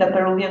logging in the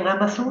Peruvian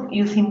Amazon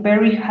using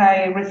very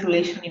high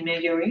resolution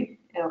imagery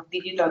of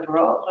digital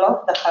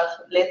log that has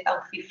less than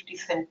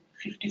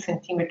 50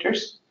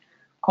 centimeters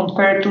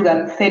compared to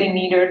the 30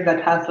 meters that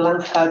has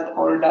Landsat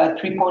or the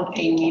 3.8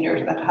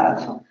 meters that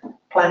has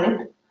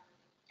Planet.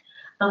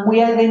 And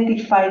we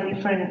identify the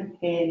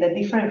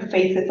different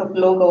phases of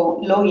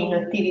logging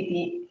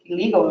activity,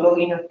 illegal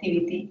logging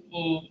activity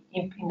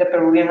in the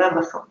Peruvian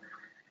Amazon,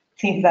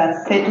 since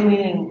the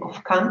settling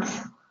of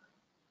camps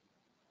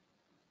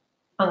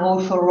and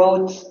also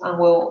roads. And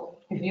well,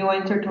 if you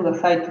enter to the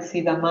site to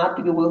see the map,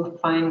 you will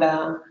find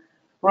the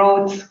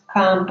roads,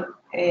 camp,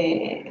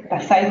 the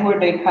sites where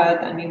they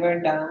cut, and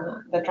even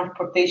the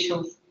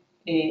transportation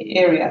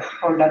areas,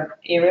 or that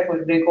area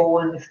where they go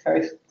and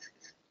start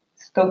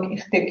stacking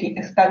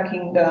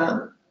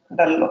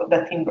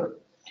the timber.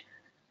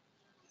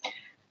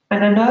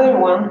 And another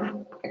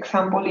one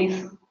example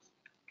is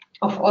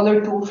of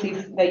other tools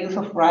is the use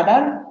of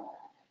radar.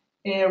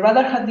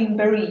 Radar has been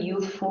very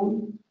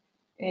useful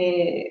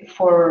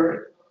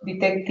for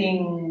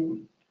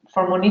detecting,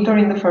 for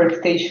monitoring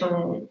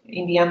deforestation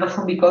in the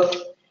Amazon, because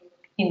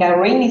in the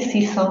rainy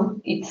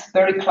season it's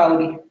very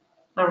cloudy,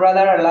 and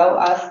radar allow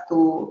us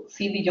to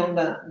see beyond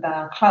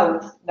the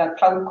clouds, the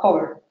cloud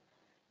cover.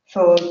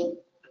 So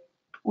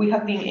we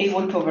have been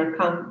able to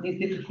overcome this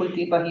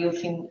difficulty by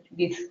using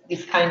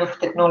this kind of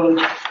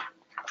technology.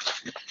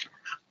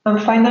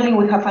 And finally,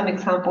 we have an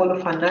example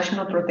of a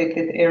national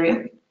protected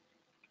area,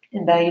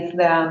 and that is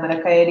the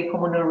Maracaeri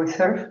Communal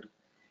Reserve.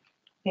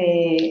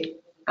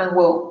 And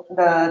well,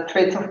 the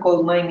threats of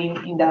gold mining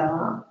in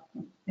the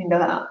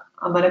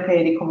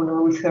Maracaeri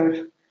Communal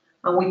Reserve.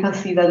 And we can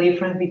see the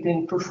difference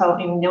between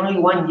in only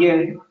 1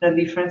 year, the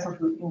difference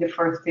in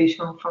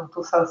deforestation from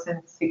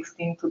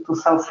 2016 to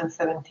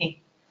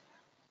 2017.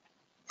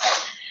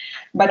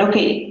 But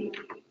okay,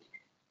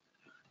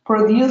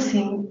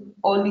 producing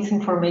all this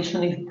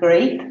information is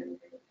great,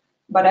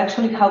 but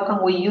actually how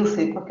can we use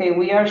it? Okay,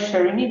 we are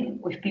sharing it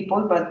with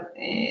people, but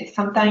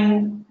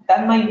sometimes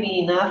that might be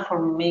enough, or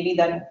maybe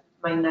that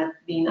might not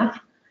be enough.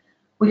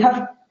 We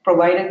have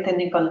provided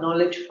technical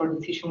knowledge for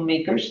decision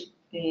makers,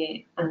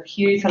 and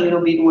here is a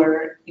little bit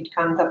where it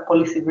comes a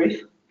policy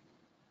brief.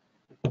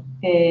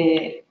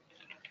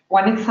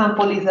 One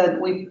example is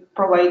that we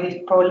provide this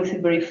policy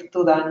brief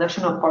to the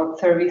National Park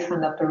Service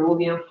and the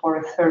Peruvian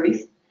Forest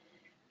Service.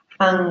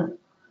 And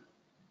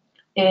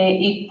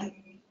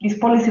this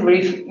policy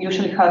brief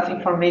usually has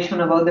information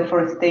about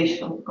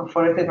deforestation and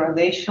forest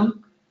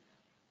degradation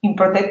in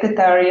protected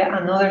area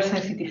and other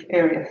sensitive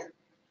areas.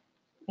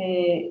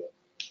 It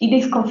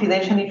is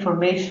confidential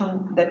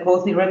information that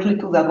goes directly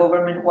to the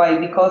government. Why?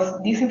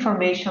 Because this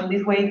information,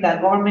 this way the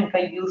government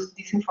can use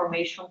this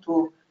information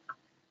to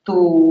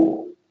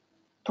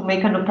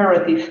make an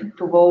operative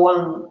to go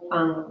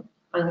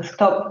and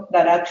stop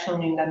that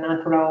action in the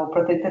natural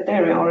protected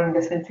area or in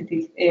the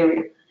sensitive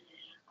area.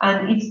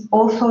 And it's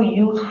also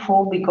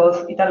useful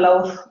because it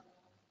allows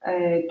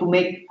to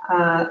make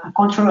a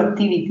control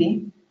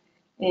activity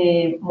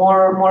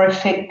more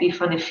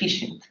effective and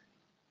efficient.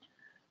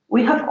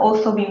 We have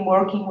also been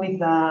working with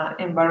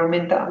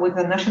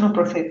the national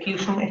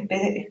prosecution,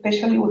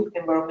 especially with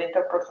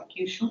environmental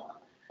prosecution,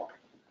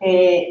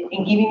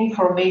 in giving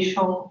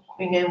information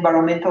in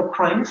environmental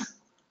crimes,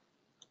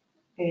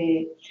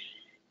 in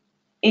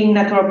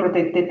natural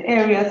protected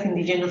areas,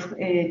 indigenous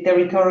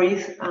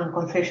territories, and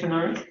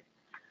concessionaries.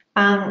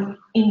 And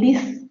in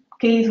this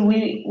case,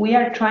 we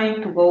are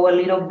trying to go a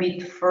little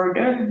bit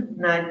further,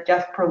 not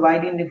just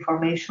providing the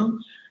information,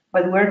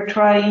 but we're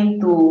trying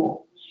to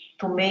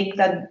make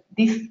that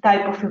this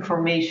type of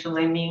information,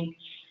 I mean,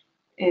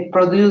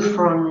 produced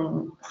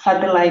from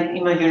satellite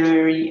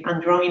imagery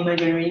and drone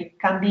imagery,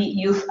 can be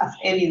used as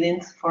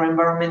evidence for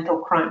environmental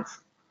crimes.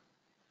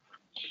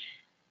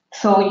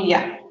 So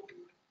yeah,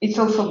 it's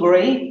also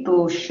great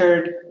to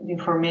share the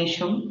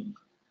information,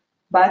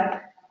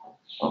 but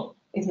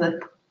it's not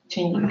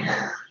changing.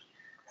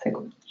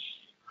 Second.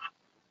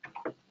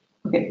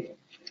 Okay.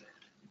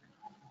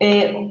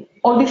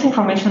 All this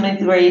information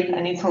is great,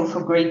 and it's also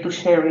great to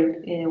share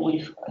it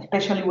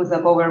especially with the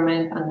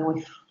government and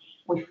with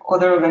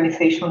other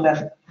organizations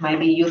that might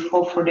be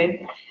useful for them.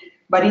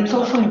 But it's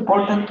also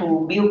important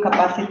to build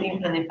capacity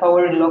and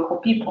empower local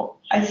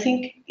people. I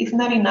think it's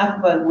not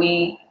enough, but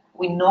we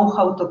know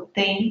how to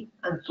obtain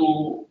and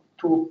to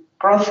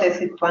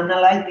process it, to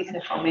analyze this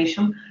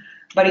information.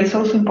 But it's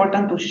also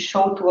important to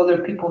show to other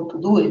people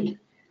to do it,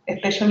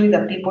 especially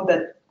the people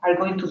that are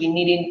going to be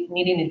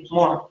needing it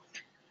more.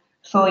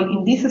 So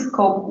in this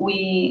scope,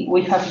 we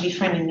have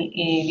different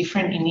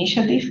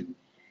initiatives.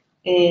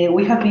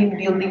 We have been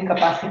building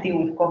capacity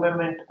with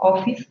government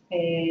office.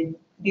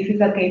 This is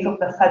the case of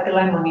the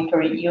satellite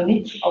monitoring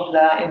units of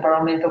the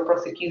environmental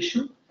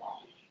prosecution.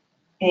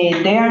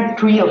 There are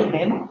 3 of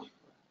them,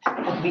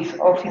 of these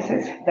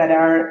offices, that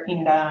are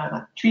in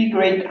the 3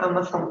 great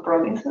Amazon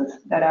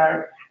provinces, that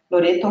are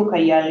Loreto,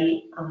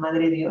 Cayali, and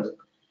Madre Dios.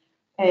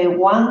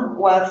 One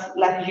was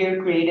last year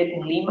created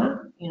in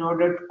Lima in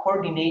order to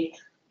coordinate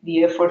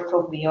the efforts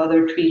of the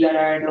other 3 that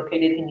are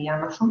located in the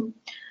Amazon.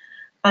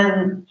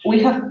 And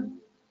we have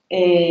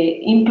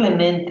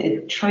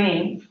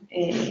trained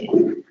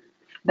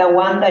the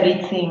one that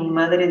is in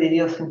Madre de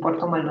Dios in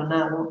Puerto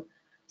Maldonado.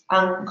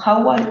 And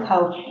how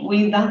have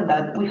we done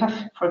that? We have,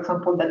 for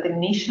example, the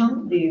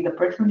technician, the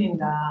person in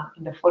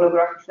the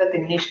photograph is the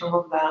technician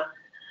of the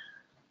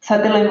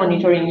satellite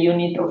monitoring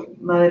unit of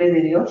Madre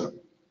de Dios.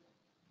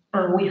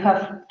 And we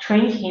have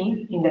trained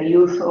him in the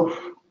use of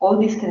all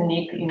this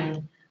technique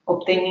in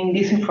obtaining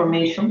this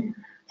information,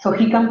 so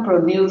he can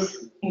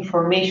produce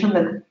information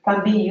that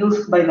can be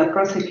used by the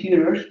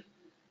prosecutors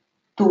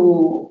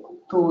to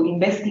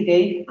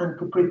investigate and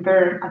to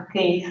prepare a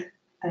case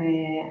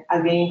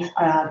against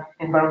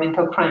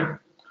environmental crime.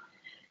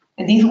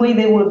 And this way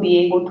they will be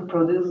able to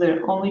produce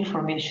their own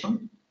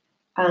information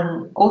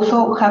and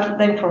also have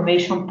the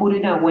information put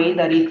in a way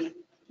that it's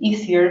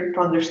easier to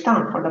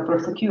understand for the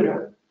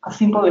prosecutor. A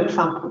simple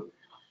example.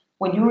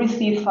 when you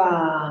receive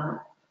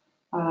a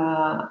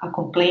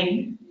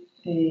complaint,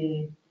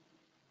 you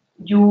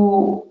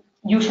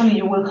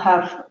will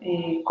have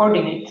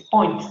coordinates,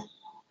 points.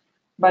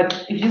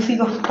 But if you see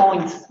those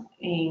points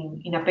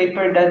in a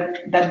paper,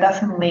 that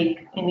doesn't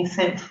make any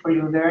sense for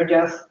you. They are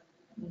just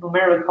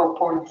numerical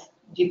points,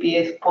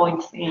 GPS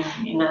points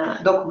in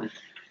a document.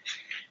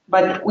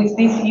 But with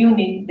this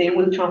unit, they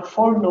will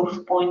transform those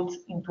points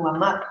into a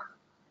map.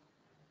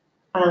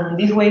 And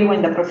this way,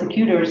 when the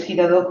prosecutor sees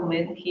the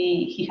document,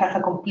 he has a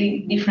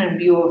complete different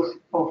view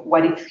of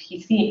what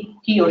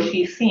he or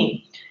she is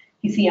seeing.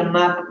 He sees a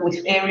map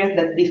with areas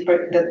that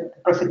the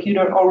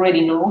prosecutor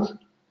already knows,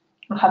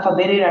 and have a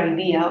better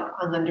idea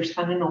and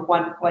understanding of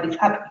what is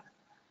happening.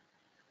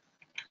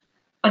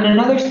 And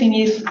another thing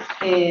is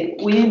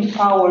we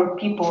empower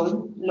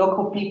people,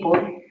 local people,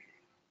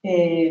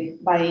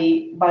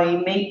 by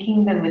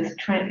making them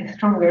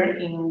stronger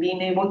in being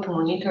able to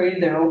monitor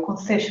their own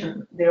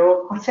concessions.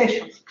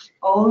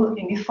 All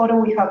in this photo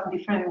we have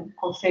different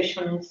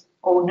concessions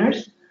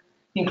owners,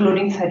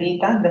 including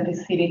Sarita that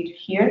is seated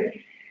here,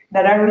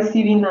 that are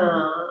receiving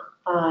a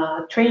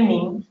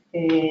training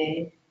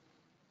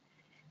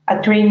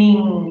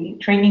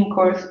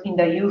course in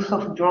the use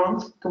of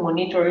drones to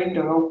monitoring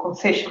their own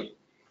concession.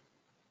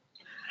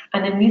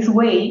 And in this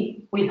way,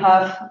 we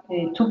have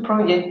two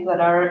projects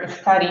that are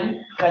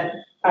studying, that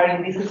are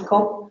in this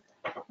scope,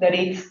 that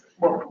is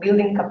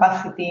building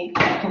capacity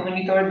to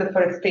monitor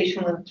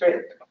deforestation and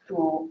threat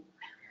to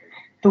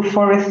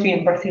forestry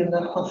in Brazil,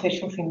 not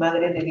concessions in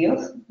Madre de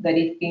Dios, that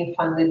is being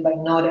funded by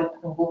NORAD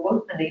and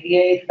Google. And the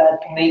idea is that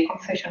to make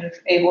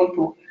concessions able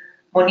to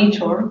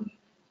monitor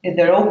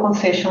their own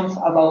concessions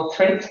about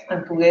threats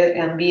and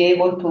be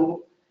able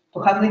to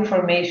have the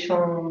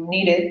information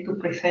needed to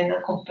present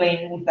a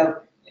complaint with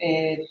the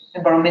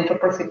environmental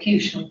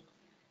prosecution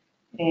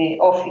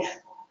office.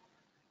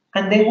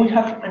 And then we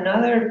have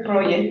another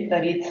project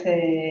that is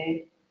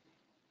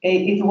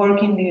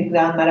working with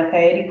the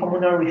Maracaeri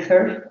Communal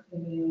Reserve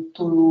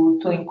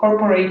to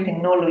incorporate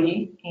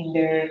technology in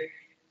their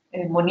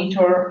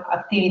monitor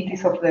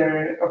activities of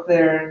their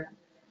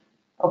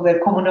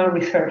communal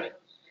reserve.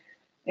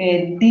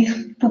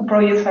 These two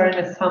projects are an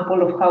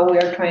example of how we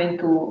are trying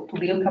to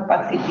build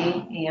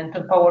capacity and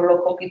to empower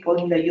local people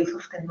in the use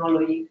of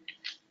technology,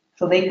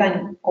 so they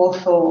can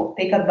also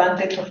take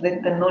advantage of the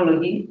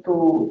technology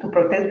to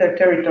protect their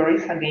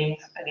territories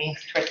against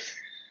threats.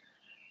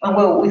 And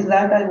well, with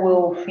that, I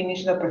will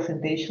finish the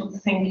presentation.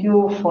 Thank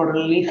you for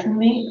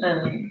listening,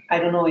 and I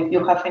don't know if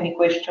you have any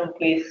question,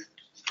 please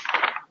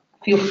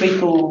feel free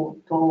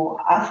to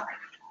ask.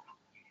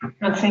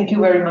 And thank you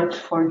very much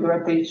for your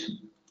attention.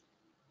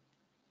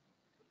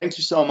 Thank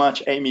you so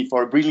much, Amy,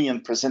 for a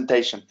brilliant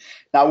presentation.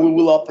 Now we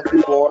will open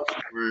the floor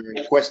for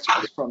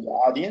questions from the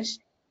audience.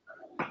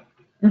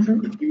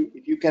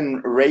 If you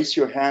can raise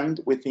your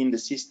hand within the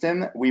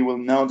system, we will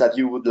know that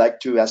you would like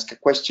to ask a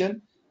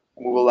question.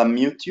 We will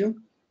unmute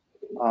you.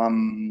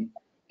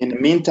 In the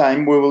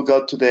meantime, we will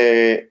go to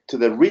the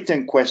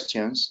written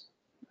questions.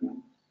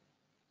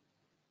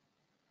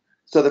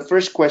 So the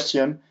first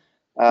question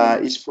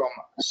is from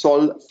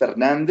Sol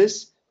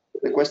Fernandez.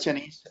 The question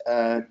is,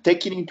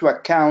 taking into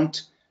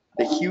account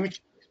the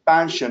huge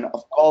expansion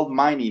of gold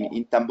mining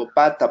in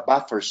Tambopata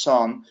buffer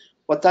zone,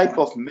 what type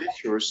of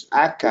measures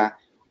ACA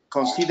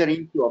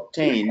considering to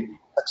obtain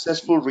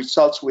successful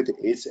results with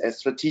its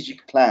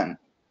strategic plan?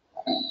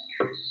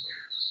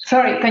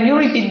 Sorry, can you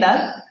repeat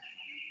that?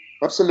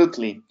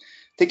 Absolutely.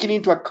 Taking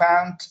into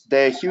account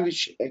the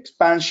huge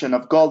expansion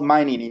of gold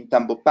mining in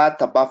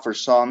Tambopata buffer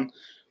zone,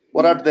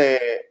 what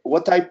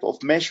type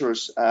of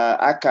measures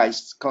ACA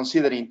is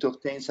considering to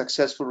obtain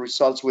successful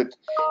results with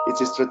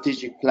its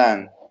strategic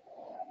plan?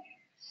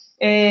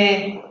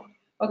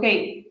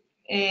 Okay.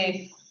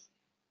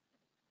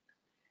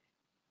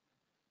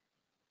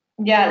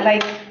 Yeah,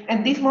 like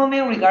at this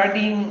moment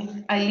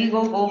regarding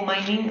illegal gold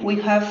mining,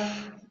 we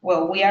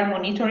are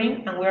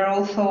monitoring, and we are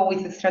also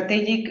with a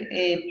strategic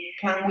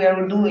plan we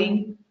are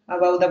doing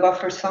about the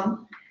buffer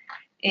zone.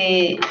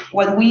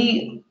 What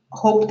we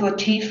hope to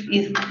achieve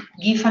is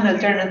give an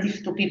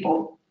alternative to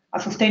people, a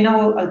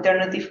sustainable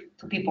alternative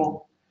to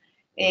people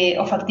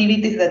of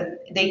activities that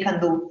they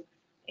can do.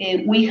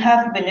 We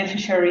have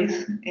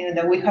beneficiaries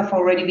that we have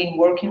already been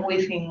working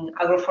with in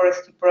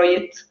agroforestry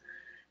projects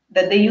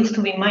that they used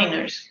to be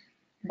miners,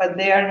 but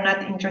they are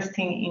not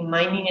interested in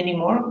mining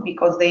anymore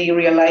because they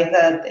realize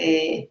that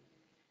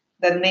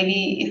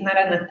maybe it's not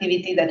an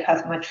activity that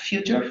has much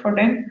future for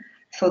them.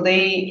 So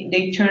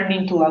they turn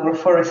into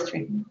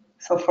agroforestry.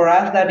 So for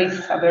us, that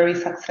is a very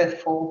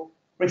successful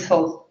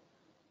result.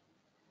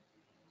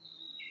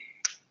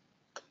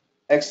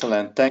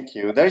 Excellent, thank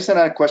you. There is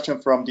another question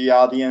from the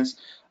audience.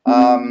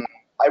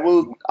 I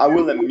will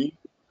unmute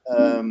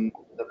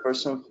the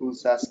person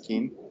who's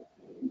asking.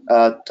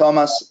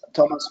 Thomas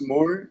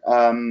Moore.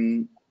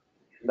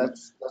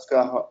 Let's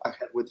go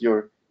ahead with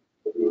your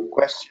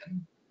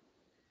question.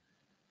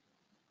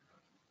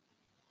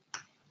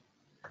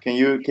 Can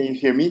you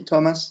hear me,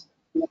 Thomas?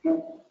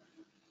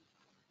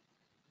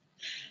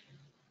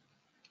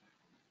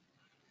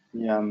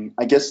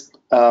 I guess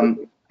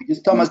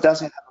Thomas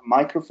doesn't have a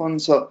microphone,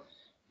 so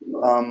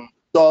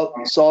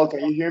Saul, can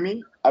you hear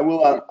me? I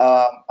will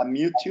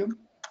unmute you.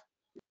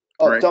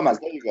 Oh, right. Thomas,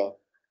 there you go.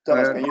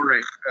 Thomas, can you?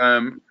 Right.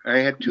 I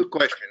had two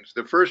questions.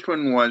 The first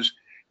one was,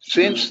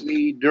 since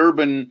the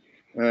Durban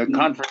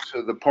Conference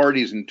of the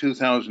Parties in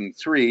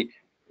 2003,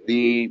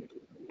 the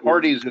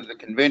parties of the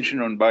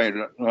Convention on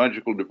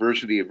Biological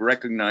Diversity have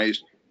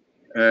recognized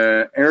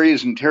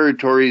areas and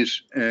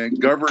territories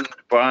governed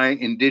by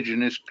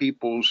indigenous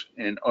peoples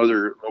and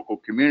other local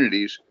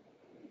communities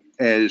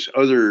as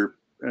other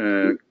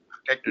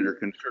protected or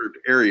conserved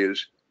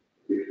areas.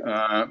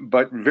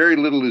 But very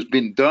little has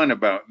been done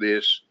about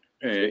this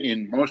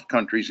in most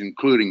countries,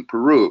 including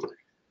Peru.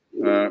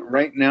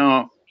 Right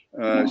now,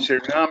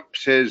 CERNAMP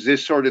says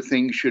this sort of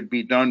thing should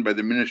be done by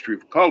the Ministry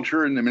of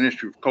Culture, and the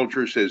Ministry of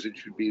Culture says it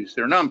should be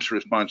CERNAMP's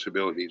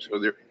responsibility.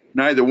 So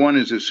neither one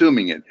is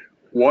assuming it.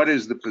 What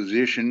is the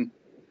position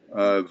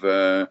of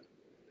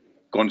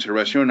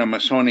Conservación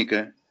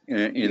Amazónica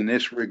in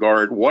this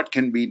regard? What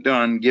can be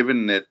done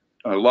given that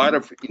a lot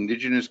of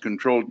indigenous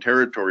controlled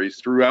territories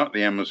throughout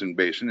the Amazon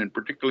basin, and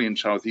particularly in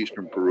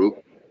southeastern Peru,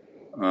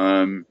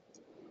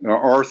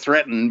 are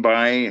threatened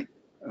by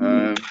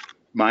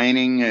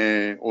mining,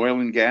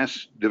 oil and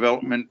gas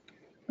development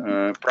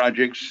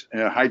projects,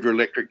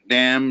 hydroelectric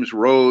dams,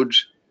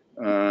 roads,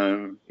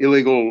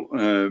 illegal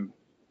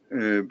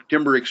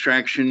timber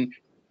extraction,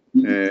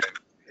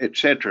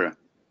 etc.,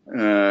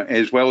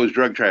 as well as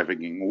drug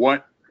trafficking.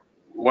 What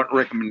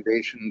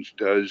recommendations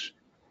does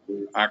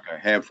ACA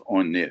have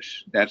on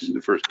this? That's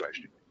the first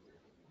question.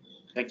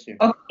 Thank you.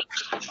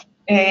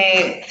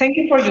 Okay. Thank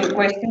you for your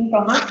question,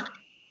 Thomas.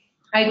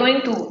 I'm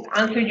going to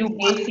answer you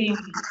based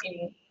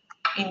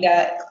in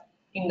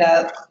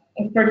the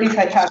expertise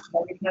I have,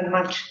 but it's not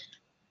much.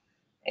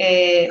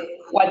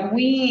 What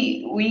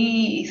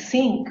we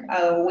think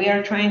we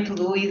are trying to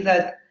do is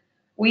that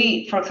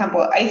for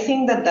example, I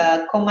think that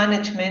the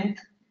co-management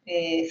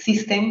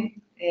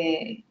system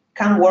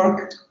can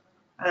work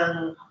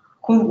and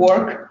could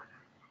work.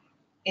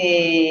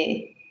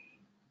 And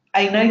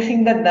I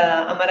think that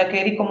the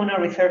Amaracay Communal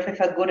Reserve is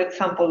a good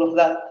example of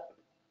that.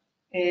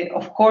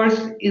 Of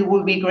course, it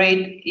would be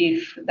great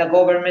if the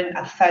government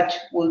as such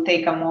will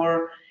take a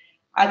more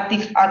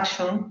active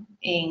action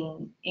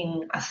in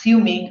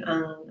assuming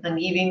and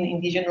giving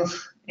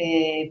indigenous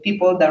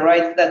people the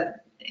rights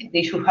that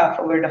they should have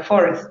over the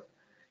forest.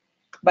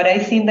 But I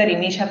think that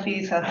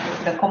initiatives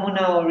as the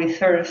communal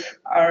reserves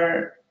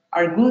are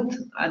good,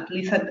 at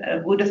least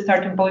a good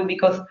starting point,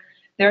 because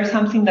they're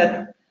something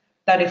that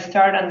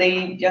start and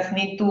they just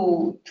need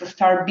to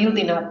start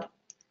building up.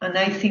 And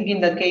I think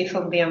in the case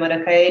of the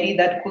Amaracay,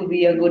 that could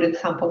be a good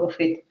example of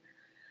it.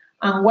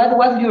 And what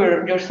was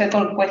your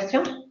second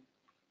question?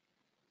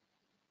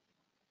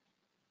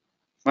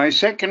 My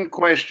second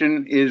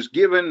question is,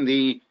 given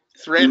the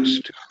threats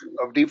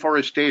of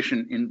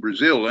deforestation in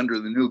Brazil under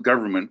the new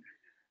government,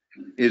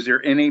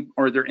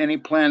 are there any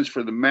plans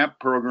for the MAP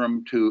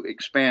program to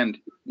expand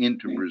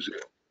into Brazil?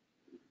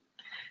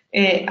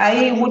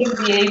 I wouldn't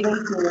be able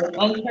to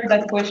answer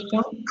that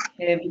question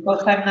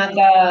because I'm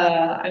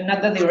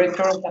not the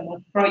director of the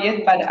MAP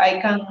project, but I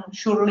can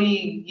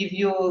surely give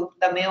you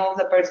the mail of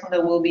the person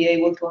that will be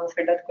able to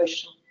answer that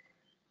question.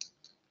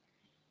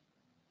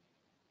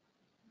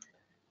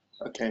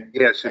 Okay.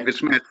 Yes, if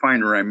it's Matt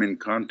Feiner, I'm in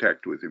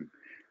contact with him.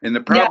 And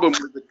the problem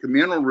with the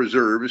communal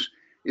reserves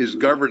is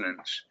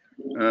governance.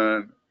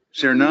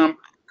 CERNAMP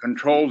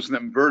controls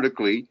them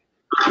vertically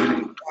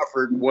and has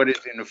offered what is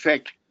in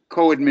effect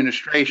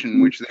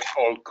co-administration, which they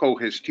call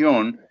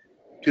co-gestión,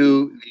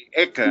 to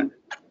the ECA,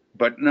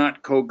 but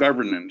not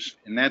co-governance.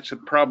 And that's a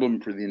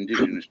problem for the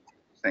indigenous.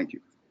 Thank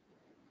you.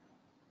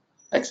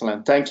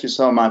 Excellent. Thank you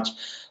so much.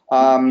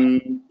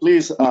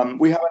 Please,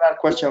 we have another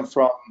question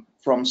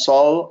from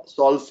Saul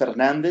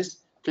Fernandez.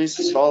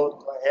 Please, Saul,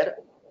 go ahead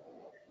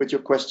with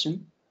your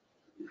question.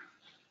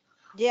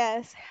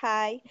 Yes,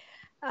 hi.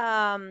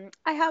 I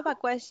have a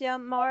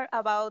question more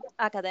about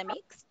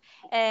academics,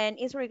 and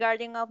it's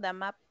regarding of the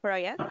MAP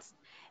projects.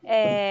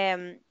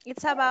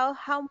 It's about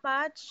how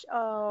much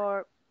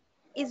or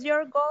is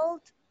your goal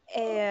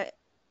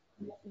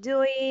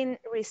doing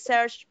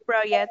research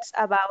projects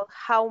about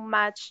how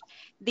much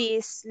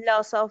this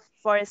loss of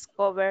forest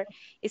cover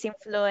is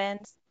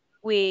influenced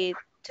with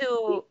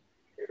the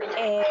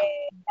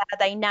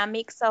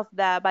dynamics of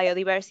the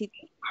biodiversity,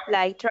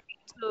 like trying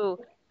to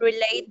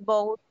relate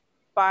both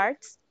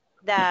parts,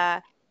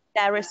 the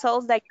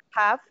results that you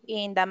have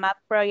in the MAP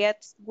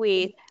projects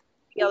with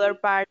the other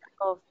part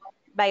of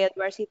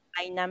biodiversity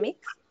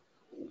dynamics?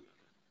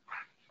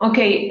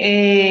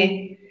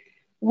 Okay,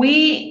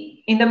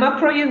 in the MAP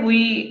project,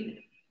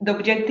 the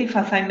objective,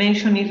 as I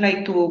mentioned, is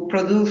like to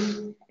produce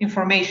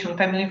information,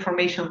 timely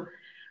information.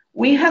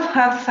 We have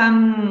had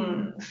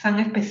some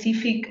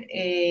specific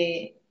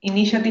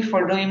initiative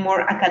for doing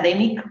more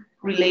academic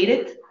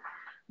related,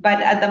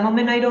 but at the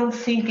moment I don't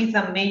think it's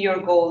a major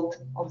goal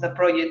of the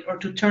project or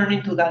to turn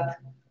into that.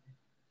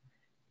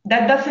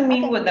 that doesn't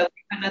mean that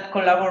we cannot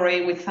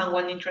collaborate with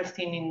someone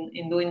interested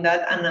in doing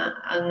that,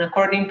 and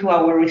according to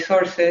our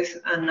resources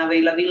and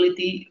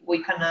availability,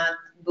 we cannot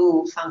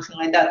do something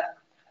like that.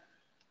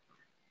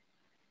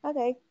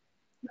 Okay.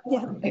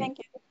 Yeah, Okay. thank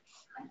you.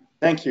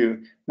 Thank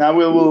you. Now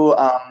we will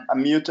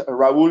unmute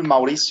Raúl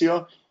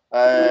Mauricio.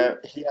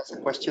 He has a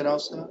question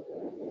also.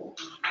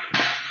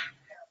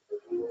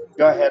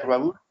 Go ahead,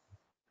 Raúl.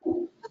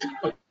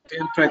 Okay,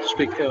 I'll try to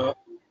speak.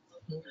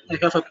 I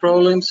have a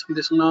problem with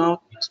this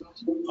now.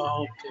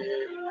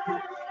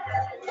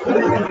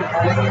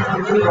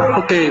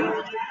 Okay. Okay.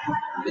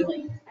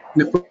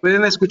 ¿Me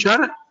pueden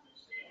escuchar?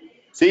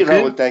 Sí, Okay.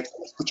 Raúl, te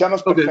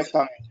escuchamos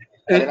perfectamente.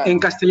 ¿En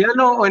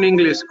castellano o en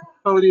inglés?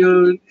 How do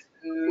you,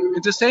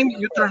 it's the same.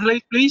 You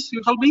translate, please.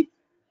 You help me.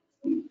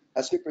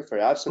 As you prefer,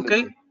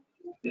 absolutely.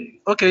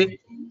 Okay.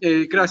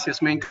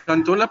 Gracias. Me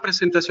encantó la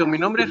presentación. Mi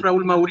nombre es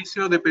Raúl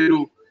Mauricio de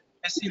Perú.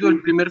 He sido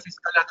el primer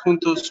fiscal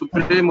adjunto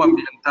supremo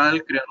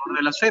ambiental creador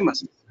de las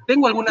FEMAS.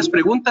 Tengo algunas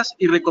preguntas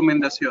y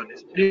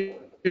recomendaciones.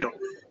 Primero,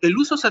 el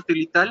uso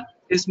satelital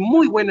es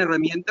muy buena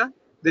herramienta.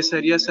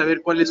 Desearía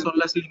saber cuáles son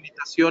las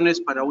limitaciones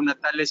para una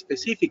tala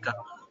específica.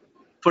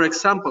 For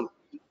example,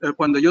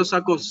 cuando yo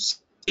saco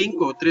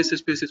 5 o 3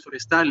 especies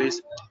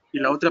forestales, y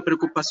la otra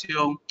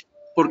preocupación,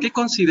 ¿por qué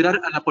considerar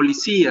a la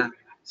policía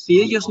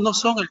si ellos no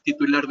son el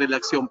titular de la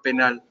acción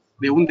penal,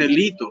 de un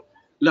delito?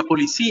 La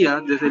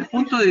policía, desde el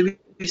punto de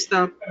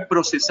vista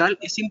procesal,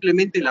 es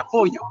simplemente el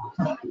apoyo.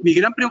 Mi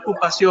gran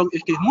preocupación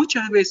es que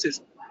muchas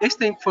veces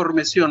esta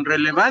información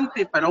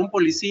relevante para un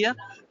policía,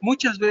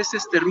 muchas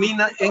veces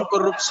termina en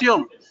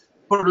corrupción,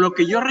 por lo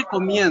que yo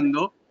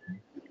recomiendo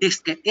es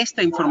que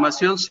esta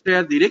información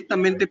sea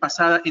directamente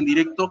pasada en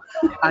directo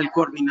al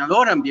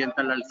coordinador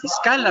ambiental, al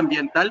fiscal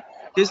ambiental,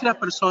 que es la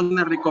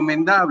persona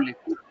recomendable.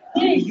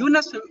 Y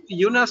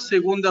una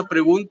segunda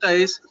pregunta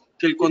es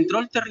que el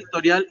control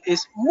territorial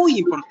es muy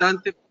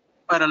importante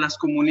para las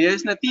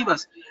comunidades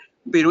nativas,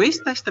 pero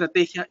esta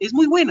estrategia es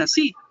muy buena,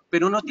 sí,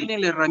 pero no tiene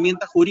la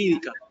herramienta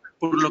jurídica.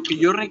 Por lo que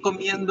yo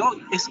recomiendo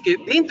es que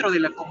dentro de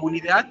la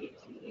comunidad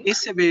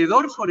ese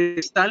veedor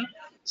forestal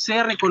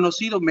sea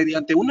reconocido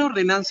mediante una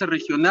ordenanza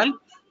regional,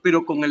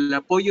 pero con el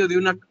apoyo de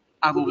un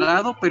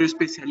abogado, pero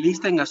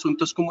especialista en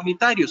asuntos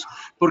comunitarios,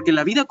 porque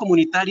la vida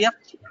comunitaria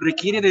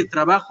requiere de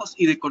trabajos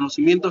y de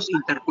conocimientos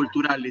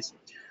interculturales.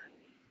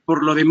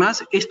 Por lo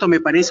demás, esto me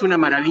parece una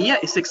maravilla,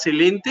 es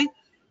excelente,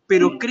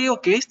 pero creo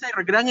que esta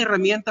gran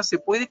herramienta se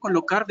puede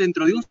colocar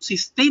dentro de un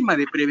sistema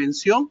de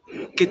prevención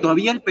que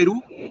todavía el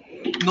Perú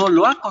no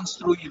lo ha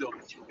construido.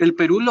 El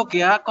Perú lo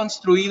que ha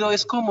construido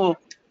es como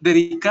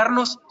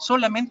dedicarnos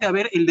solamente a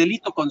ver el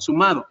delito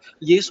consumado,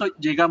 y eso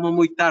llegamos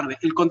muy tarde.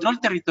 El control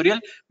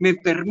territorial me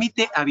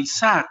permite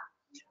avisar,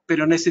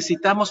 pero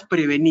necesitamos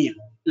prevenir.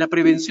 La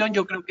prevención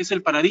yo creo que es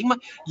el paradigma,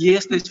 y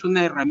esta es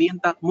una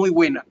herramienta muy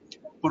buena.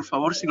 Por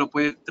favor, si lo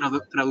puede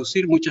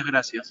traducir, muchas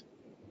gracias.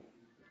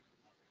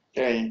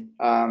 Okay,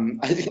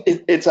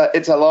 it's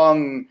a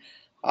long.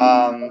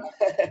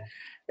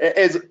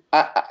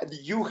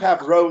 You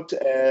have wrote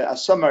a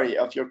summary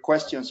of your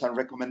questions and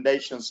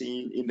recommendations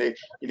in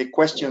the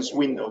questions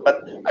window,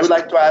 but I would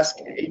like to ask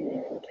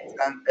Amy, please,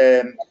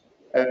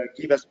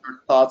 give us your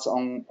thoughts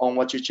on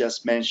what you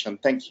just mentioned.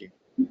 Thank you.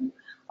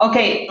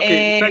 Okay.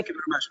 Thank you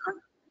very much.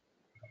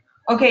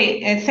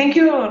 Okay, thank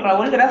you,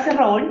 Raúl. Gracias,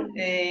 Raúl.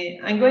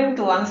 I'm going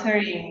to answer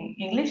in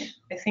English,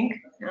 I think.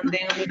 And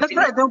then That's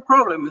right, no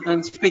problem.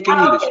 And speak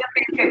English.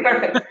 Okay,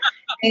 perfect.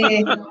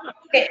 Okay,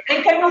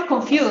 I'm kind of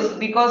confused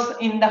because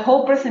in the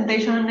whole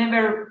presentation, I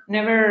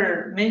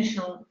never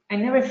mentioned, I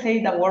never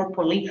say the word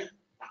police,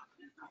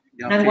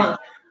 not once.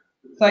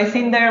 So I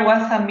think there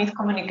was a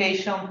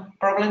miscommunication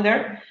problem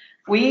there.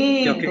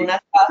 We do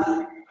not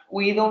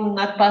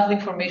pass the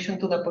information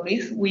to the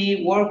police.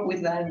 We work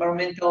with the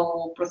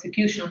environmental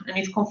prosecution, and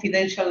it's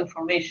confidential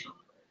information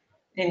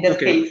in this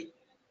case.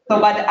 So,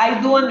 but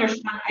I do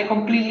understand. I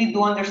completely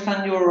do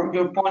understand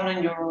your point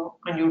and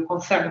your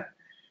concern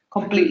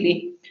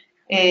completely.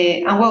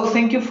 And well,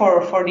 thank you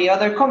for the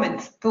other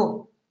comments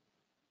too.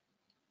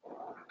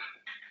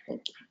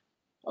 Thank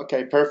you.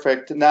 Okay,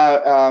 perfect.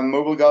 Now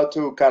we will go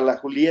to Carla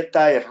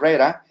Julieta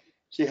Herrera.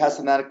 She has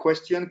another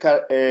question.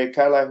 Carla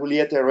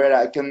Julieta Herrera,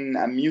 I can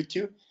unmute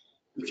you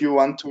if you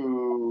want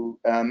to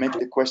make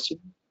the question.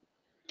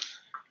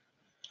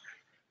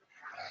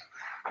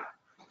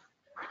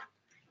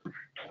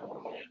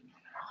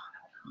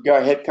 Go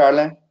ahead,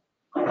 Carla.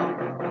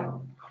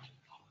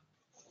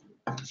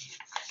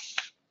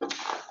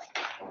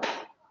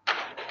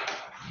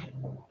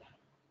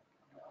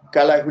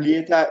 Carla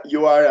Julieta,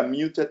 you are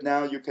unmuted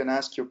now. You can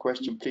ask your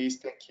question, please.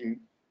 Thank you.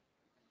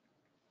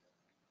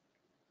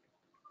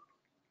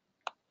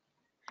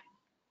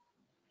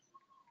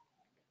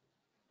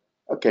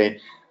 Okay,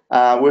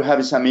 we're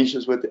having some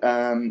issues with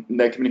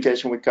the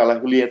communication with Carla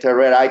Julieta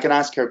Herrera. I can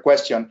ask her a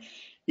question.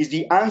 Is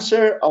the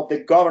answer of the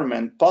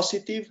government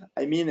positive?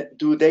 I mean,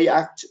 do they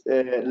act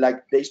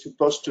like they're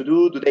supposed to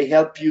do? Do they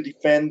help you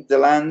defend the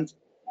land?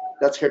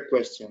 That's her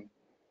question.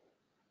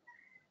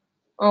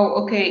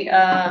 Oh, okay.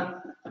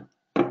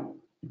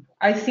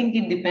 I think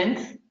it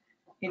depends.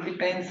 It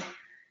depends.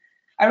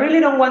 I really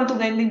don't want to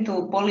get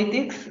into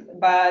politics,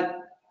 but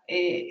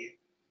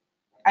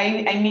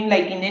I mean,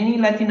 like in any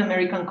Latin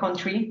American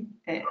country,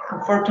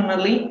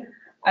 unfortunately,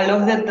 a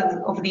lot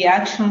of the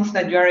actions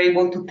that you are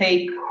able to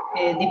take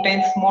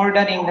depends more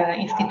than in the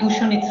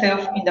institution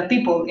itself, in the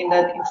people in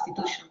that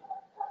institution,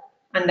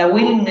 and the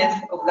willingness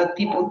of that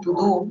people to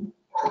do,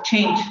 to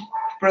change,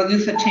 to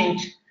produce a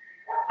change.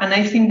 And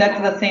I think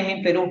that's the same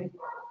in Peru.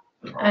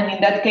 And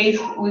in that case,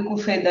 we could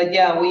say that,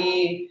 yeah,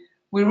 we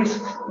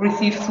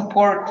receive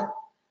support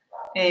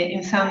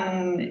in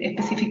some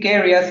specific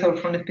areas or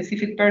from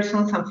specific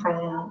persons and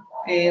from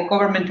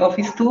government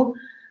office too,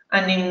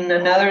 and in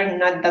another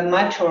not that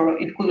much, or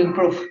it could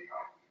improve.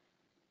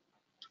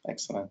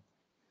 Excellent.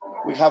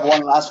 We have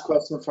one last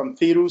question from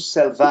Thiru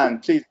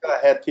Selvan. Please go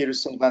ahead, Thiru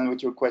Selvan,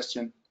 with your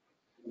question.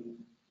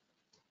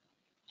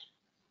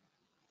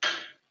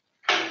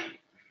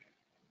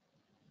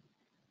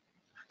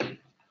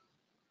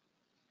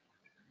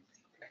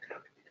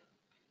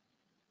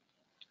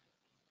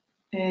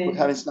 We're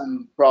having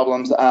some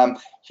problems.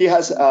 He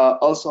has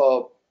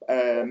also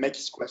made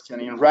his question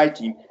in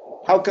writing.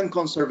 How can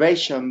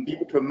conservation be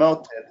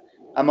promoted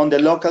among the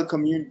local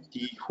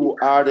community who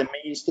are the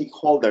main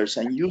stakeholders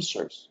and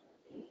users?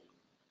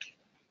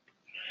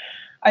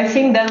 I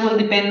think that will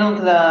depend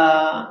on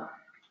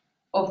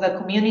the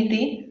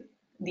community,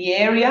 the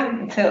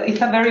area.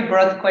 It's a very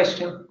broad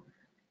question.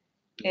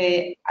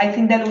 I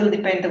think that will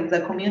depend on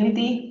the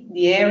community,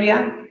 the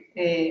area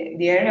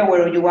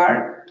where you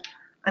are,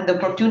 and the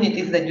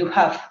opportunities that you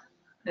have.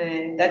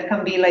 That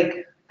can be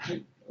like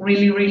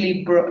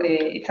really broad.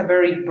 It's a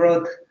very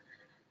broad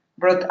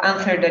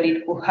answer that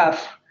it could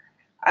have.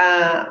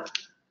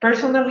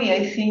 Personally,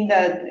 I think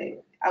that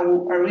a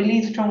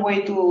really strong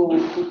way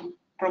to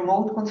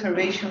promote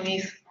conservation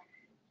is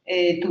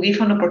to give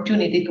an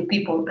opportunity to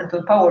people and to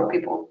empower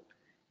people,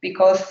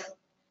 because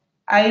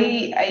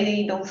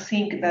I don't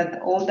think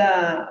that all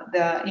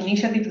the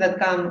initiatives that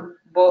come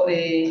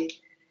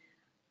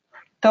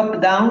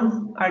top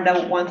down are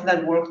the ones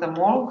that work the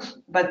most,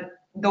 but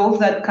those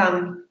that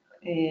come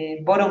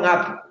bottom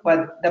up,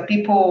 what the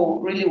people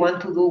really want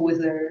to do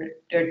with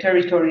their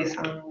territories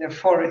and their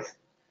forests.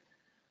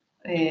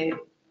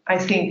 I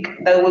think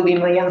that will be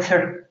my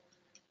answer.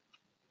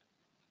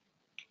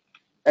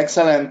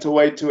 Excellent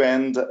way to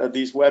end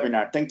this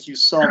webinar. Thank you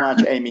so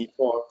much, Amy,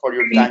 for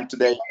your time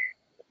today.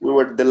 We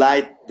were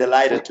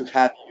delighted to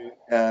have you,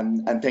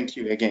 and thank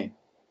you again.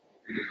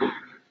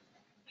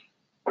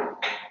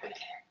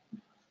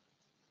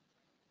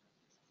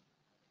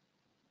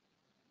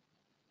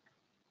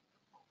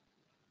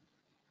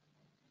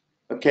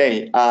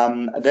 Okay,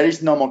 there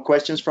is no more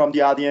questions from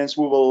the audience.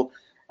 We will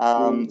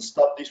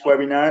stop this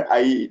webinar.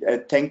 I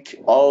thank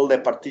all the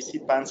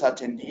participants,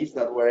 attendees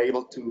that were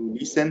able to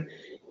listen.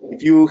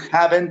 If you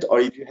haven't, or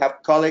if you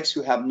have colleagues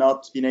who have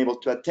not been able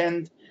to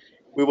attend,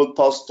 we will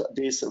post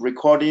this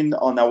recording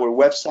on our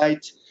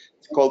website.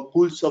 It's called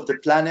Pulse of the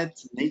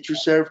Planet,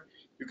 NatureServe.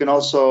 You can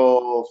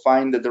also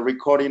find the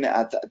recording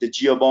at the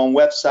GeoBone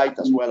website,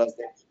 as well as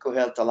the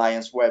EcoHealth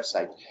Alliance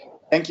website.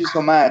 Thank you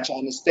so much,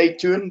 and stay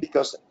tuned,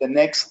 because the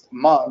next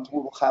month we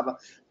will have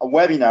a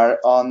webinar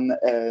on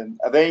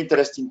a very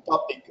interesting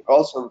topic,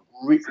 also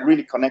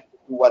really connected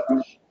to what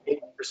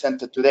we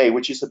presented today,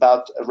 which is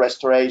about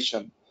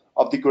restoration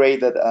of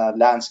degraded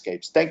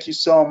landscapes. Thank you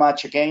so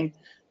much again,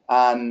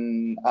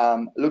 and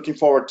looking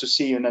forward to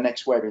see you in the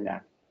next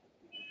webinar.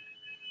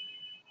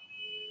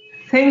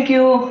 Thank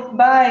you.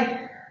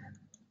 Bye.